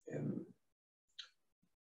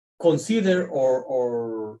consider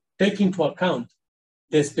or take into account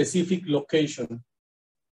the specific location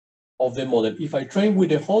of the model. If I train with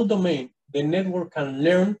the whole domain, the network can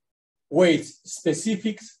learn weights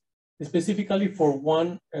specifically for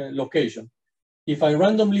one location. If I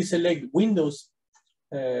randomly select windows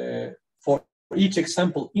for each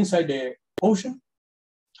example inside the ocean,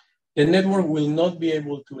 the network will not be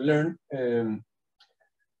able to learn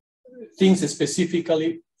things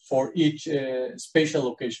specifically for each spatial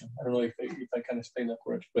location. I don't know if I can explain that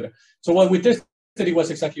correctly. But so what we tested it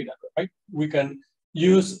was exactly that, right? We can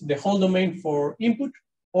use the whole domain for input,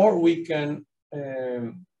 or we can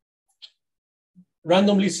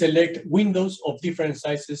randomly select windows of different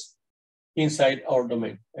sizes inside our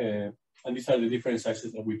domain. And these are the different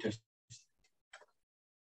sizes that we test.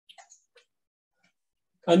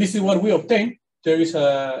 And this is what we obtain. There is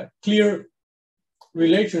a clear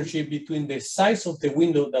relationship between the size of the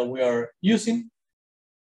window that we are using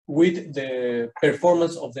with the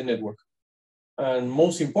performance of the network. And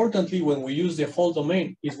most importantly, when we use the whole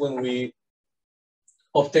domain is when we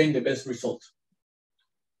obtain the best results.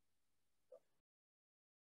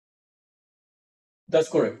 That's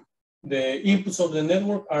correct. The inputs of the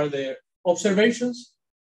network are the observations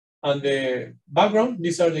and the background.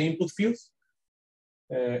 These are the input fields,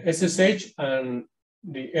 SSH and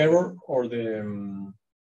the error or the,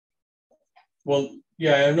 well,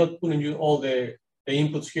 yeah, I'm not putting you all the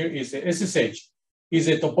inputs here. Is the SSH, is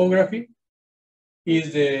the topography,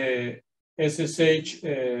 is the SSH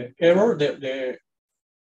error, the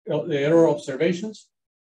error observations,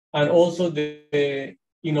 and also the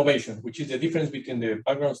innovation, which is the difference between the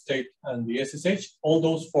background state and the SSH. All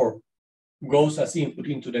those four goes as input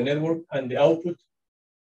into the network, and the output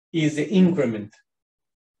is the increment.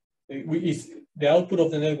 The output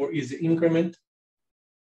of the network is the increment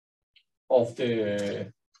of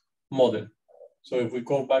the model. So if we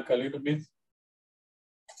go back a little bit,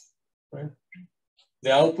 right?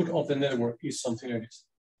 The output of the network is something like this.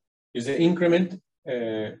 Is the increment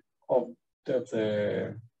of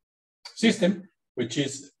the system, which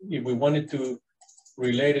is, if we wanted to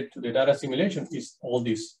relate it to the data assimilation, is all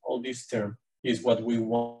this term is what we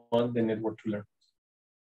want the network to learn.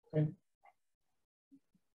 Okay.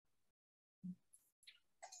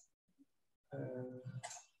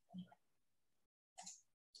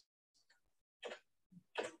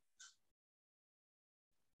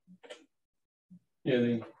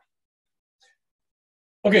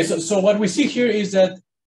 Okay, so what we see here is that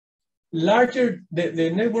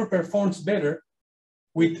the network performs better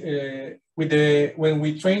when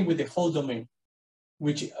we train with the whole domain,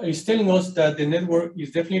 which is telling us that the network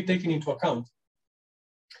is definitely taking into account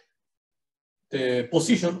the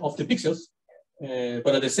position of the pixels,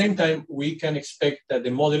 but at the same time, we can expect that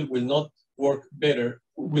the model will not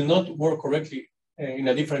work correctly in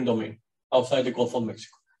a different domain outside the Gulf of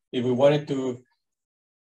Mexico. If we wanted to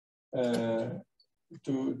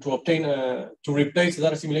replace the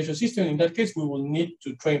data assimilation system, in that case, we will need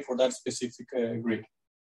to train for that specific grid.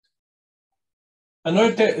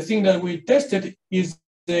 Another thing that we tested is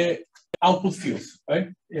the output fields,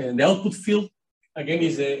 right? And the output field, again,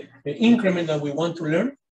 is the increment that we want to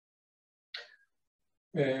learn.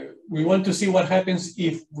 We want to see what happens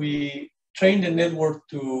if we train the network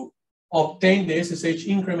to obtain the SSH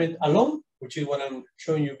increment alone, which is what I'm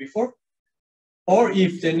showing you before, or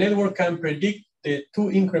if the network can predict the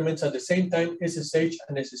two increments at the same time, SSH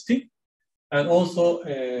and SST, and also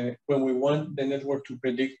when we want the network to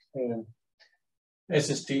predict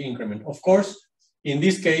SST increment. Of course, in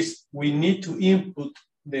this case, we need to input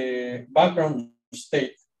the background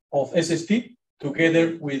state of SST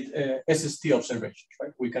together with SST observations,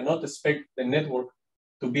 right? We cannot expect the network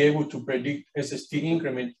to be able to predict SST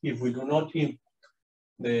increment if we do not input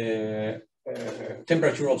the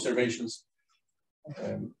temperature observations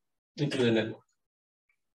into the network.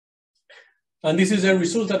 And this is the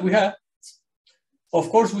result that we have. Of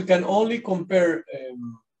course, we can only compare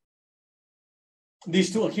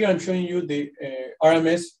these two. Here I'm showing you the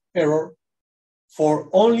RMS error for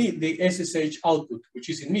only the SSH output, which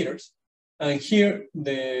is in meters. And here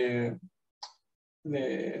the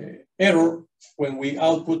error when we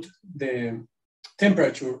output the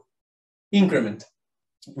temperature increment,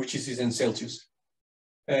 which is in Celsius.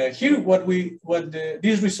 Here,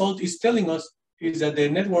 this result is telling us is that the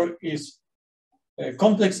network is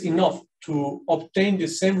complex enough to obtain the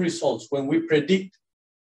same results when we predict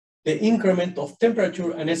the increment of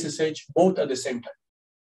temperature and SSH both at the same time.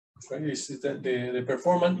 Okay? The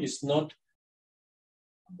performance is not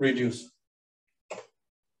reduced.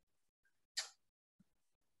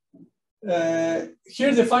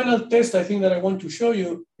 Here, the final test I think that I want to show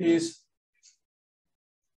you is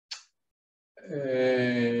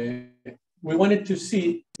we wanted to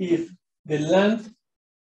see if the land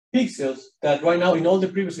pixels that right now in all the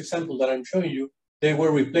previous examples that I'm showing you, they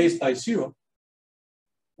were replaced by 0,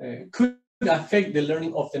 could affect the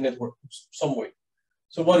learning of the network some way.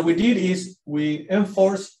 So what we did is we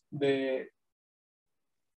enforced the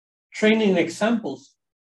training examples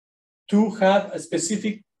to have a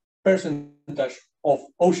specific percentage of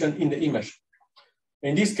ocean in the image.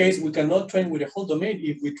 In this case, we cannot train with a whole domain.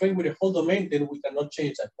 If we train with a whole domain, then we cannot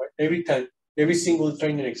change that, right? Every time every single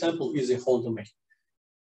training example is a whole domain.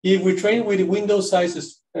 If we train with window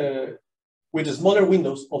sizes, with the smaller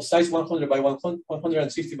windows of size 100 by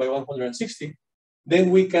 160 by 160, then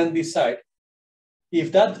we can decide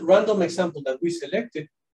if that random example that we selected,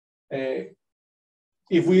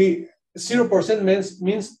 if we 0%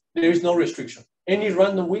 means there is no restriction. Any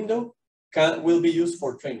random window will be used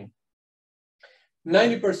for training.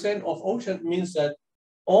 90% of ocean means that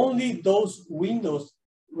only those windows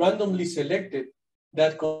randomly selected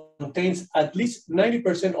that contains at least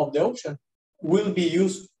 90% of the ocean will be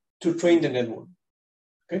used to train the network,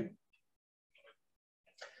 okay?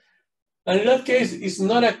 And in that case, it's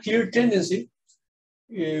not a clear tendency.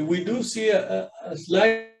 We do see a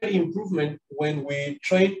slight improvement when we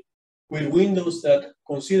train with windows that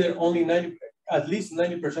consider only at least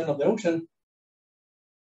 90% of the ocean.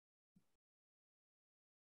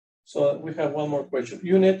 So we have one more question.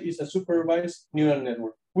 UNet is a supervised neural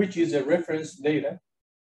network, which is a reference data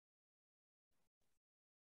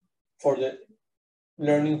for the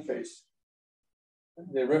learning phase.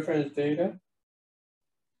 The reference data.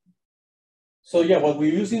 So yeah, what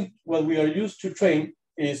we are used to train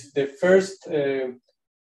is the first,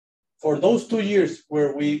 for those 2 years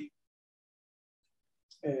where we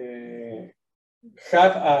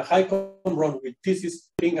have a high column run with thesis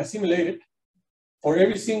being assimilated. For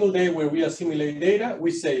every single day where we assimilate data,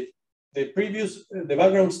 we save the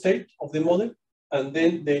background state of the model, and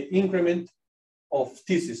then the increment of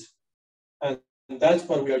thesis. And that's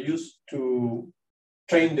what we are used to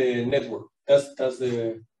train the network. That's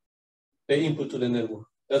the input to the network.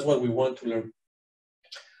 That's what we want to learn.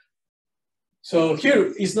 So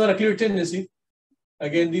here is not a clear tendency.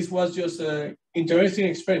 Again, this was just an interesting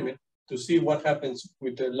experiment to see what happens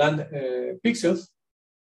with the land pixels.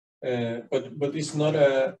 But it's not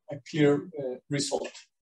a clear result.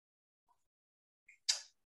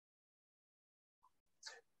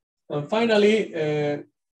 And finally,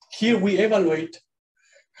 here we evaluate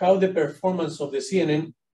how the performance of the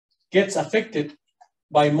CNN gets affected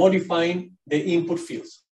by modifying the input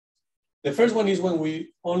fields. The first one is when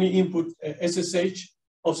we only input SSH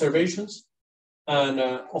observations. And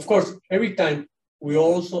of course, every time we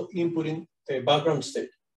also input in the background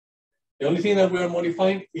state. The only thing that we are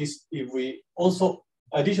modifying is if we also,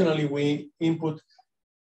 additionally, we input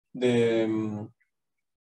the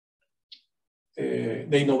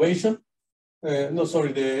innovation,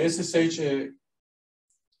 the SSH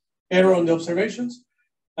error on the observations,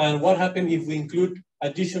 and what happens if we include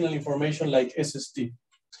additional information like SST.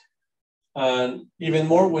 And even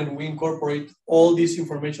more when we incorporate all this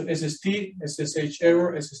information, SST, SSH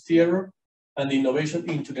error, SST error, and the innovation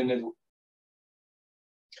into the network.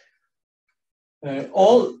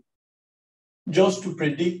 All just to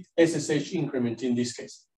predict SSH increment in this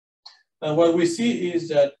case. And what we see is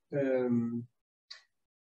that,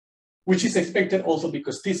 which is expected also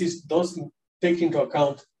because thesis does take into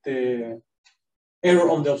account the error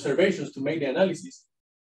on the observations to make the analysis.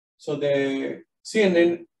 So the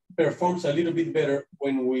CNN performs a little bit better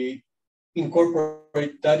when we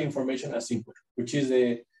incorporate that information as input, which is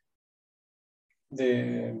the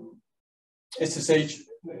SSH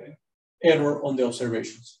error on the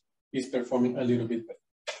observations is performing a little bit better.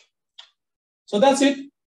 So that's it.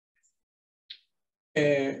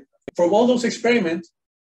 From all those experiments,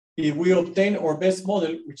 if we obtain our best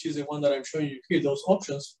model, which is the one that I'm showing you here, those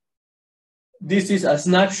options, this is a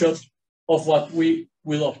snapshot of what we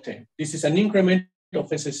will obtain. This is an increment of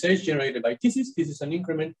SSH generated by thesis. This is an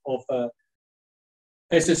increment of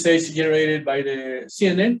SSH generated by the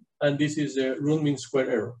CNN, and this is the root mean square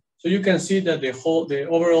error. So you can see that the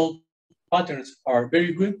overall patterns are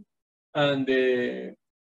very good, and the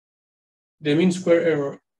mean square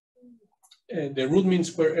error, the root mean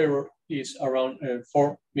square error is around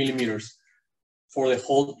 4 millimeters for the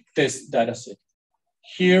whole test data set.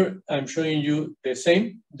 Here I'm showing you the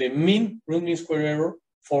same, the mean root mean square error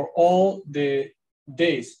for all the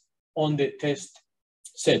days on the test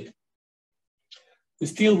set.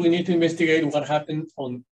 Still, we need to investigate what happened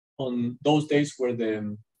on those days where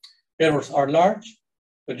the errors are large,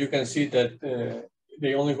 but you can see that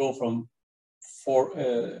they only go from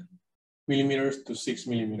 4 millimeters to 6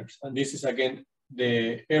 millimeters. And this is again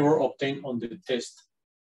the error obtained on the test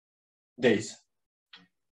days.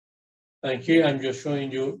 And here I'm just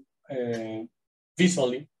showing you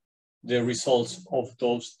visually the results of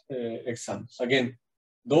those examples. Again,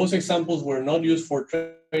 those examples were not used for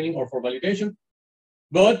training or for validation,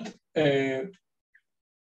 but again,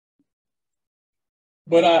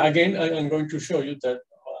 I'm going to show you that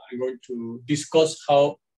I'm going to discuss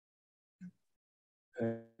how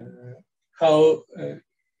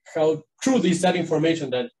how true is that information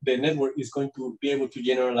that the network is going to be able to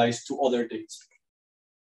generalize to other dates.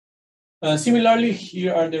 Similarly,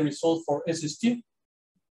 here are the results for SST.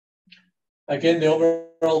 Again, the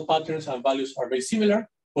overall patterns and values are very similar,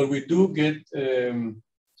 but we do get,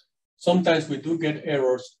 sometimes we do get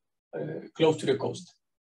errors close to the coast.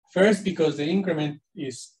 First, because the increment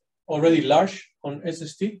is already large on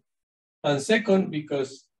SST. And second,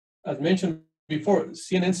 because as mentioned before,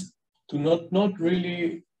 CNNs do not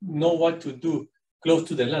really know what to do close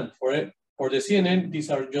to the land. For the CNN, these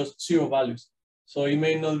are just zero values. So it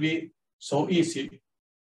may not be so easy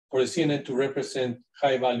for the CNN to represent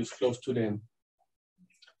high values close to them,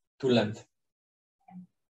 to land.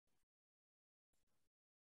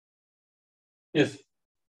 Yes,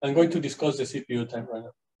 I'm going to discuss the CPU time right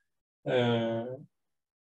now.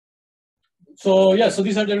 So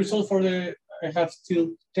these are the results for the, I have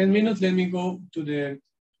still 10 minutes. Let me go to the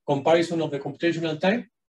comparison of the computational time.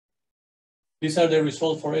 These are the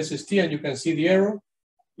results for SST, and you can see the error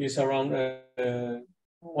is around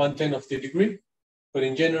 1/10 of the degree. But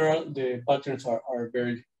in general, the patterns are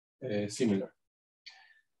very similar.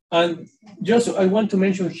 And just I want to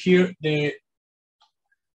mention here the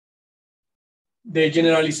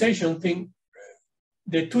generalization thing.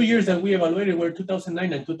 The 2 years that we evaluated were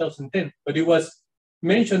 2009 and 2010, but it was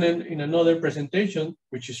mentioned in another presentation,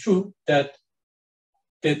 which is true, that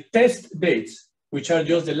the test dates, which are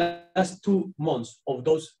just the last 2 months of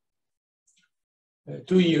those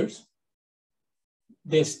 2 years,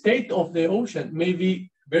 the state of the ocean may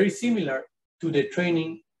be very similar to the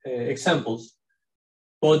training examples,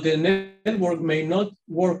 but the network may not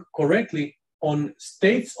work correctly on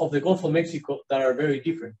states of the Gulf of Mexico that are very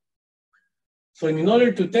different. So in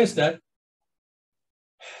order to test that,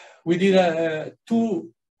 we did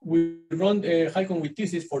we run a HiCon with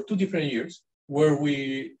thesis for 2 different years, where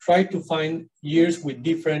we tried to find years with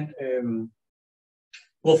different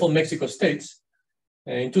Gulf of Mexico states.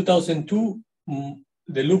 In 2002,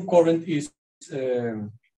 the loop current is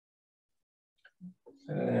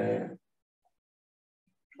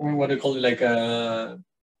what do you call it, like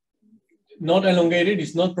not elongated,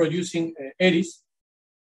 it's not producing eddies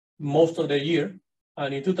most of the year.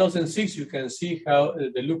 And in 2006, you can see how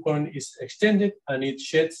the loop current is extended and it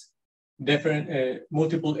sheds different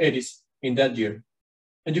multiple eddies in that year.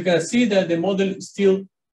 And you can see that the model still,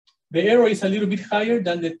 the error is a little bit higher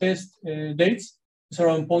than the test dates. It's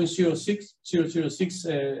around 0.006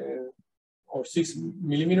 or 6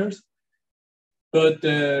 millimeters. But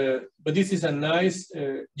this is a nice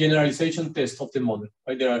generalization test of the model.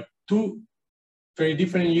 Right? There are 2 very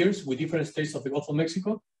different years with different states of the Gulf of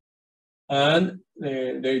Mexico, and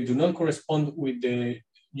they do not correspond with the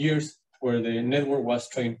years where the network was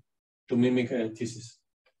trained to mimic thesis.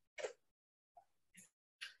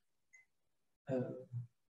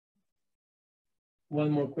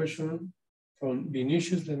 One more question from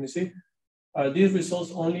Vinicius, let me see. Are these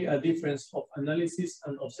results only a difference of analysis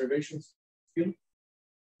and observations field?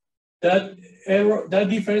 That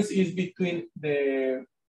difference is between the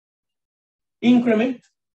increment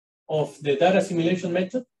of the data assimilation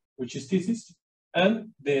method, which is thesis,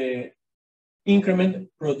 and the increment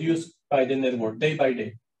produced by the network day by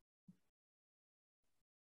day.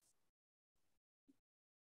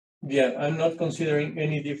 Yeah, I'm not considering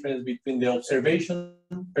any difference between the observation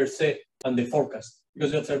per se and the forecast,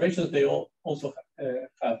 because the observations, they also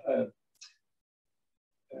have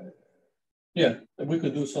yeah, we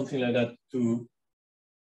could do something like that to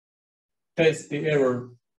test the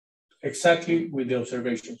error exactly with the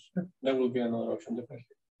observations. That will be another option,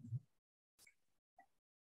 definitely.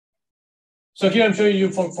 So here I'm showing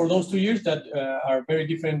you for those 2 years that are very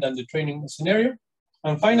different than the training scenario.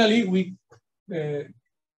 And finally, we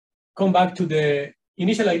come back to the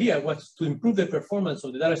initial idea was to improve the performance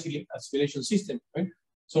of the data assimilation system. Right?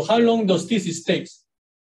 So how long does thesis take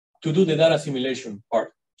to do the data assimilation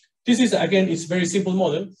part? This is, again, it's a very simple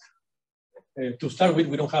model. To start with,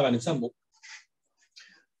 we don't have an example.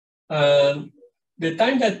 The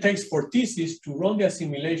time that takes for thesis to run the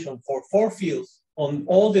assimilation for 4 fields on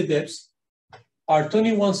all the depths are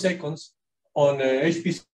 21 seconds on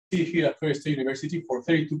HPC here at Florida State University for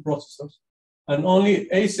 32 processors, and only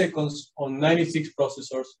 8 seconds on 96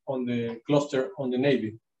 processors on the cluster on the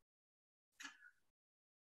Navy.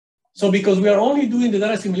 So because we are only doing the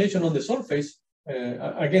data assimilation on the surface,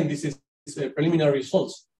 again, this is preliminary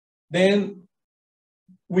results, then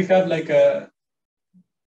we have like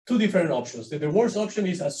 2 different options. The worst option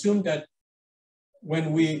is assume that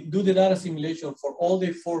when we do the data simulation for all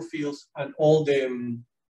the 4 fields and all the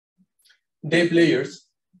depth layers,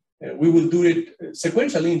 we will do it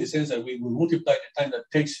sequentially in the sense that we will multiply the time that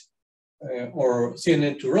takes or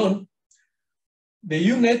CNN to run. The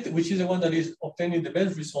UNet, which is the one that is obtaining the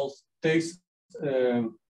best results, takes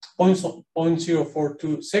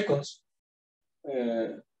 0.042 seconds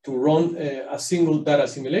to run a single data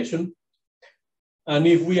assimilation. And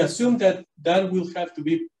if we assume that that will have to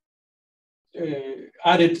be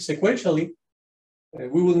added sequentially,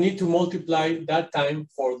 we will need to multiply that time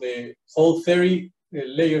for the whole 30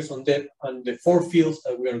 layers on depth and the 4 fields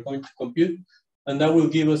that we are going to compute. And that will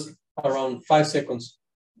give us around 5 seconds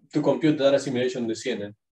to compute data assimilation in the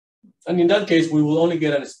CNN. And in that case, we will only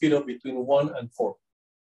get a speed of between 1 and 4.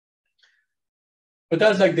 But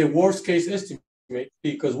that's like the worst case estimate,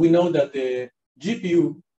 because we know that the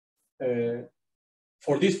GPU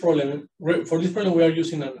for this problem we are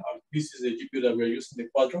using, this is the GPU that we're using, the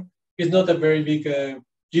Quadro. It's not a very big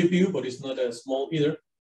GPU, but it's not a small either.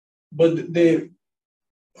 But the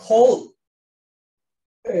whole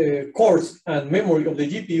cores and memory of the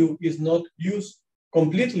GPU is not used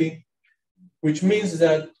completely, which means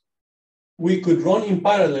that we could run in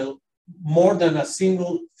parallel more than a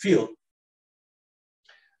single field.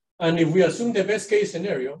 And if we assume the best case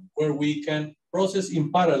scenario, where we can process in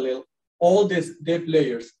parallel all these depth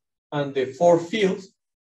layers and the 4 fields,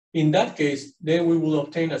 in that case, then we will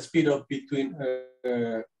obtain a speed of between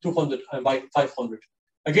 200 and 500.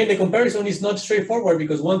 Again, the comparison is not straightforward,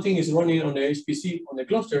 because one thing is running on the HPC, on the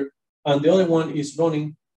cluster, and the other one is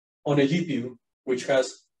running on a GPU, which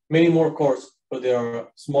has many more cores, but there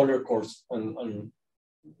are smaller cores and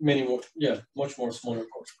many more, much more smaller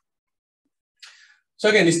cores. So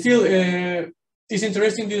again, it's still, it's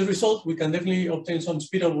interesting, this result. We can definitely obtain some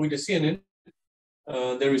speed up with the CNN.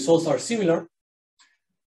 The results are similar.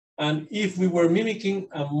 And if we were mimicking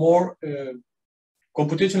a more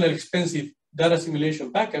computationally expensive data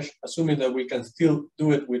simulation package, assuming that we can still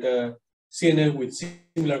do it with a CNN with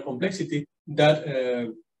similar complexity, that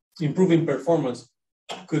improving performance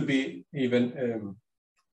could be even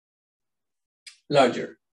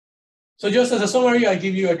larger. So just as a summary, I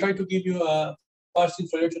try to give you a fast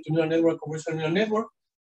introduction to neural network, convolutional neural network,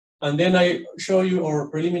 and then I show you our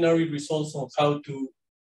preliminary results on how to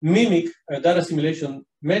mimic a data simulation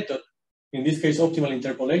method, in this case optimal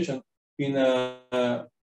interpolation, in a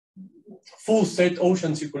full set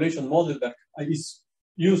ocean circulation model that is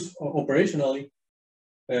used operationally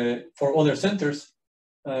for other centers,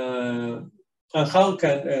 and how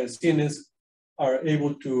can CNNs are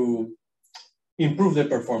able to improve the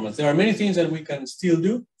performance. There are many things that we can still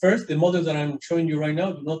do. First, the models that I'm showing you right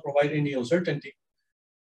now do not provide any uncertainty.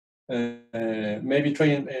 Maybe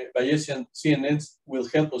training Bayesian CNNs will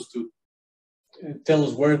help us to tell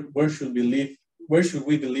us where should we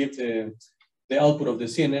believe the output of the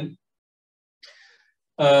CNN.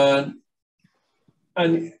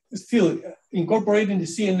 And still incorporating the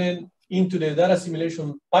CNN into the data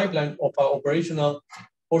simulation pipeline of our operational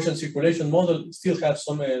ocean circulation model still have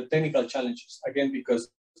some technical challenges. Again, because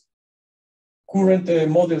current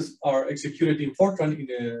models are executed in Fortran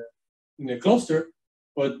in a cluster,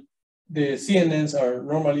 but the CNNs are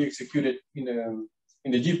normally executed in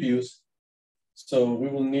the GPUs. So we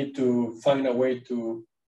will need to find a way to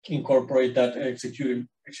incorporate that execution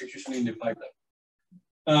in the pipeline.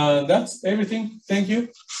 That's everything. Thank you.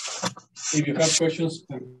 If you have questions,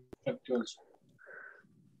 I'm happy to answer.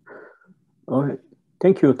 All right.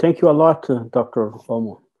 Thank you. Thank you a lot, Dr.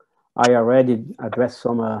 Olmo. I already addressed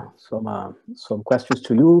some questions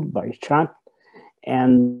to you by chat,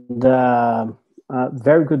 and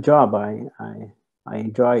very good job. I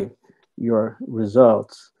enjoy your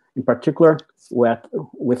results, in particular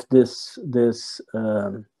with this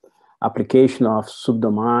application of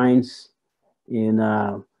subdomains in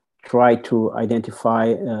try to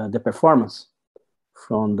identify the performance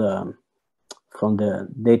from the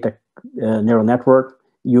data neural network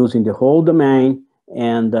using the whole domain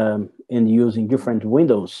and using different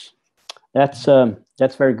windows. That's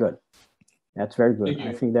very good. That's very good.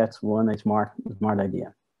 I think that's one smart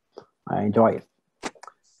idea. I enjoy it.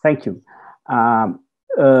 Thank you.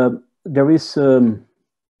 There is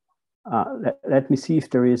let me see if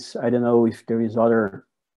there is, I don't know if there is other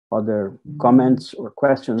comments or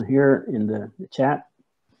questions here in the chat.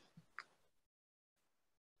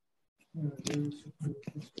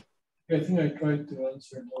 I think I tried to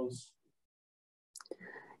answer those.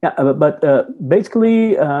 Yeah, but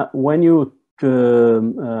basically, when you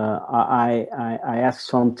I asked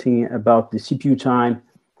something about the CPU time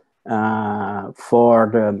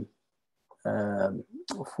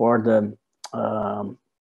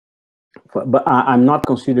but I'm not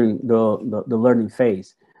considering the learning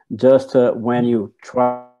phase. Just when you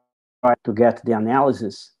try to get the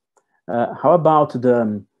analysis, how about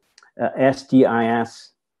the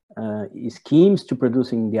STIS schemes to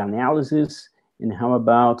producing the analysis? And how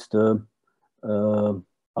about the,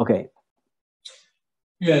 okay.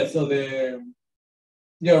 Yeah, so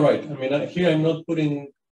yeah, right. I mean, here I'm not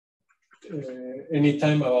putting any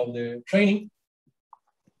time about the training.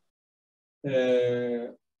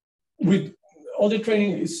 With all the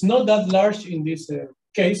training, it's not that large in this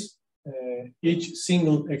case. Each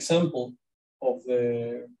single example of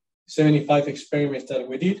the 75 experiments that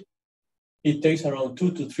we did, it takes around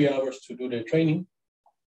 2 to 3 hours to do the training.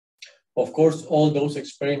 Of course, all those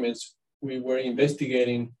experiments, we were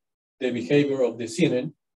investigating the behavior of the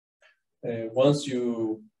CNN. Once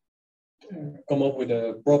you come up with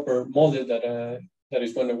a proper model that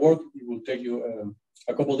is going to work, it will take you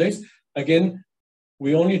a couple of days. Again,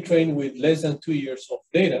 we only train with less than 2 years of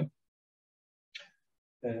data.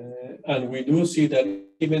 And we do see that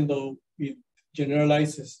even though it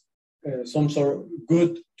generalizes some sort of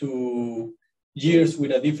good to years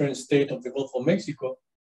with a different state of the Gulf of Mexico,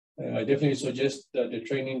 I definitely suggest that the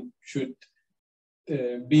training should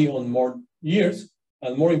be on more years.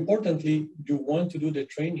 And more importantly, you want to do the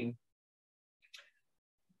training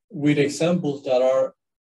with examples that are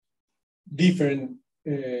different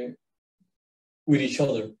with each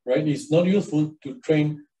other, right? It's not useful to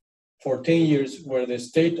train for 10 years where the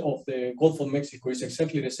state of the Gulf of Mexico is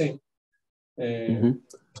exactly the same.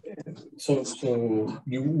 So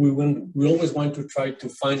we always want to try to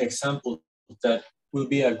find examples that will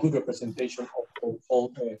be a good representation of the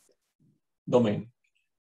whole domain.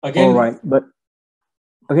 Again, all right, but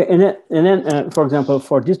okay, and then for example,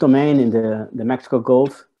 for this domain in the Mexico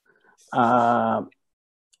Gulf,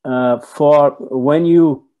 for when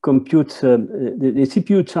you compute the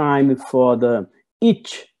CPU time for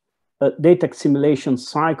each data assimilation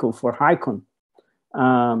cycle for HICON,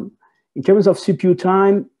 in terms of CPU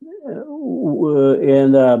time,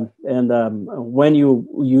 when you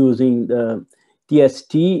using the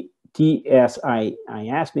TSIS,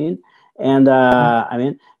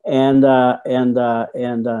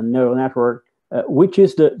 neural network, which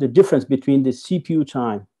is the difference between the CPU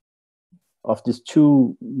time of these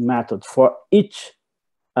two methods for each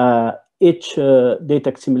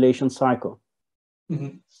data assimilation cycle?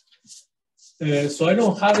 So I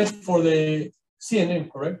don't have it for the CNN,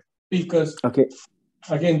 correct? Because okay,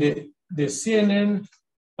 again, the CNN,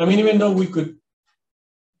 I mean, even though we could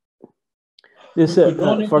this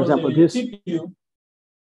for example, this CPU,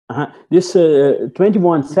 this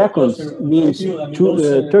 21 seconds means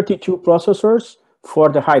 32 processors for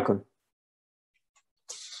the HICON.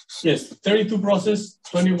 Yes, 32 process,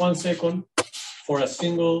 21 seconds for a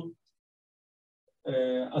single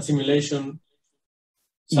assimilation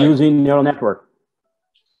cycle. Using neural network.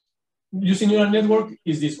 Using neural network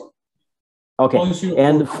is this one. Okay,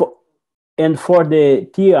 and for the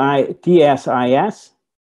TSIS?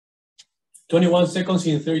 21 seconds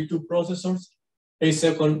in 32 processors, 8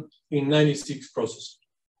 seconds in 96 processors.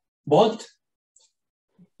 But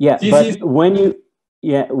yeah, but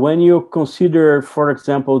when you consider, for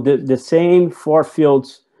example, the same 4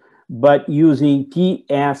 fields, but using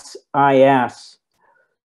TSIS,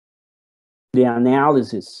 the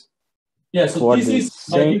analysis. Yeah, so TSIS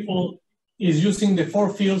by default is using the 4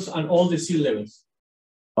 fields and all the sea levels.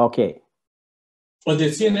 Okay. But the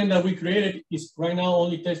CNN that we created is right now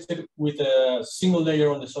only tested with a single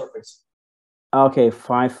layer on the surface. Okay,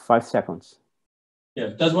 5 seconds.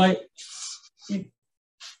 Yeah, that's why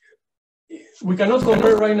we cannot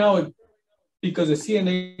compare right now because the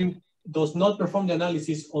CNN does not perform the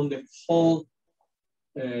analysis on the whole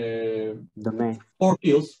domain, 4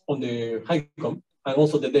 fields on the HICOM and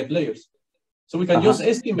also the depth layers. So we can just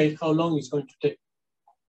estimate how long it's going to take.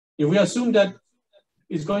 If we assume that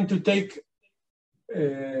it's going to take,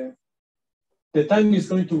 the time is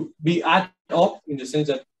going to be added up in the sense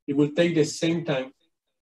that it will take the same time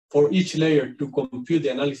for each layer to compute the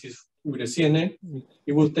analysis with the CNN,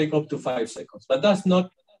 it will take up to 5 seconds. But that's not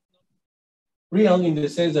real in the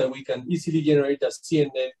sense that we can easily generate a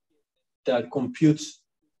CNN that computes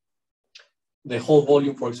the whole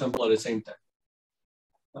volume, for example, at the same time.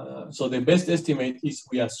 So the best estimate is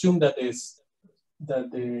we assume that the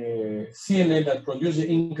CNN that produces the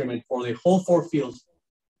increment for the whole 4 fields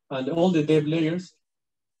and all the depth layers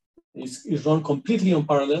is run completely on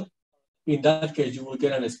parallel. In that case, you will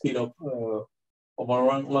get a speed of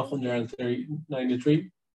around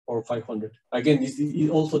 193 or 500. Again, it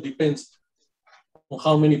also depends on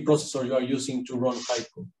how many processors you are using to run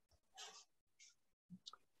HICOM.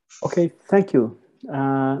 Okay, thank you.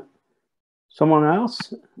 Someone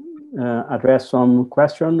else address some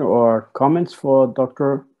question or comments for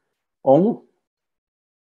Dr. Olmo?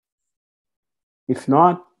 If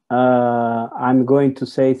not, I'm going to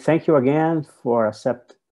say thank you again for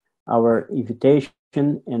accept our invitation,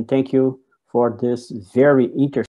 and thank you for this very interesting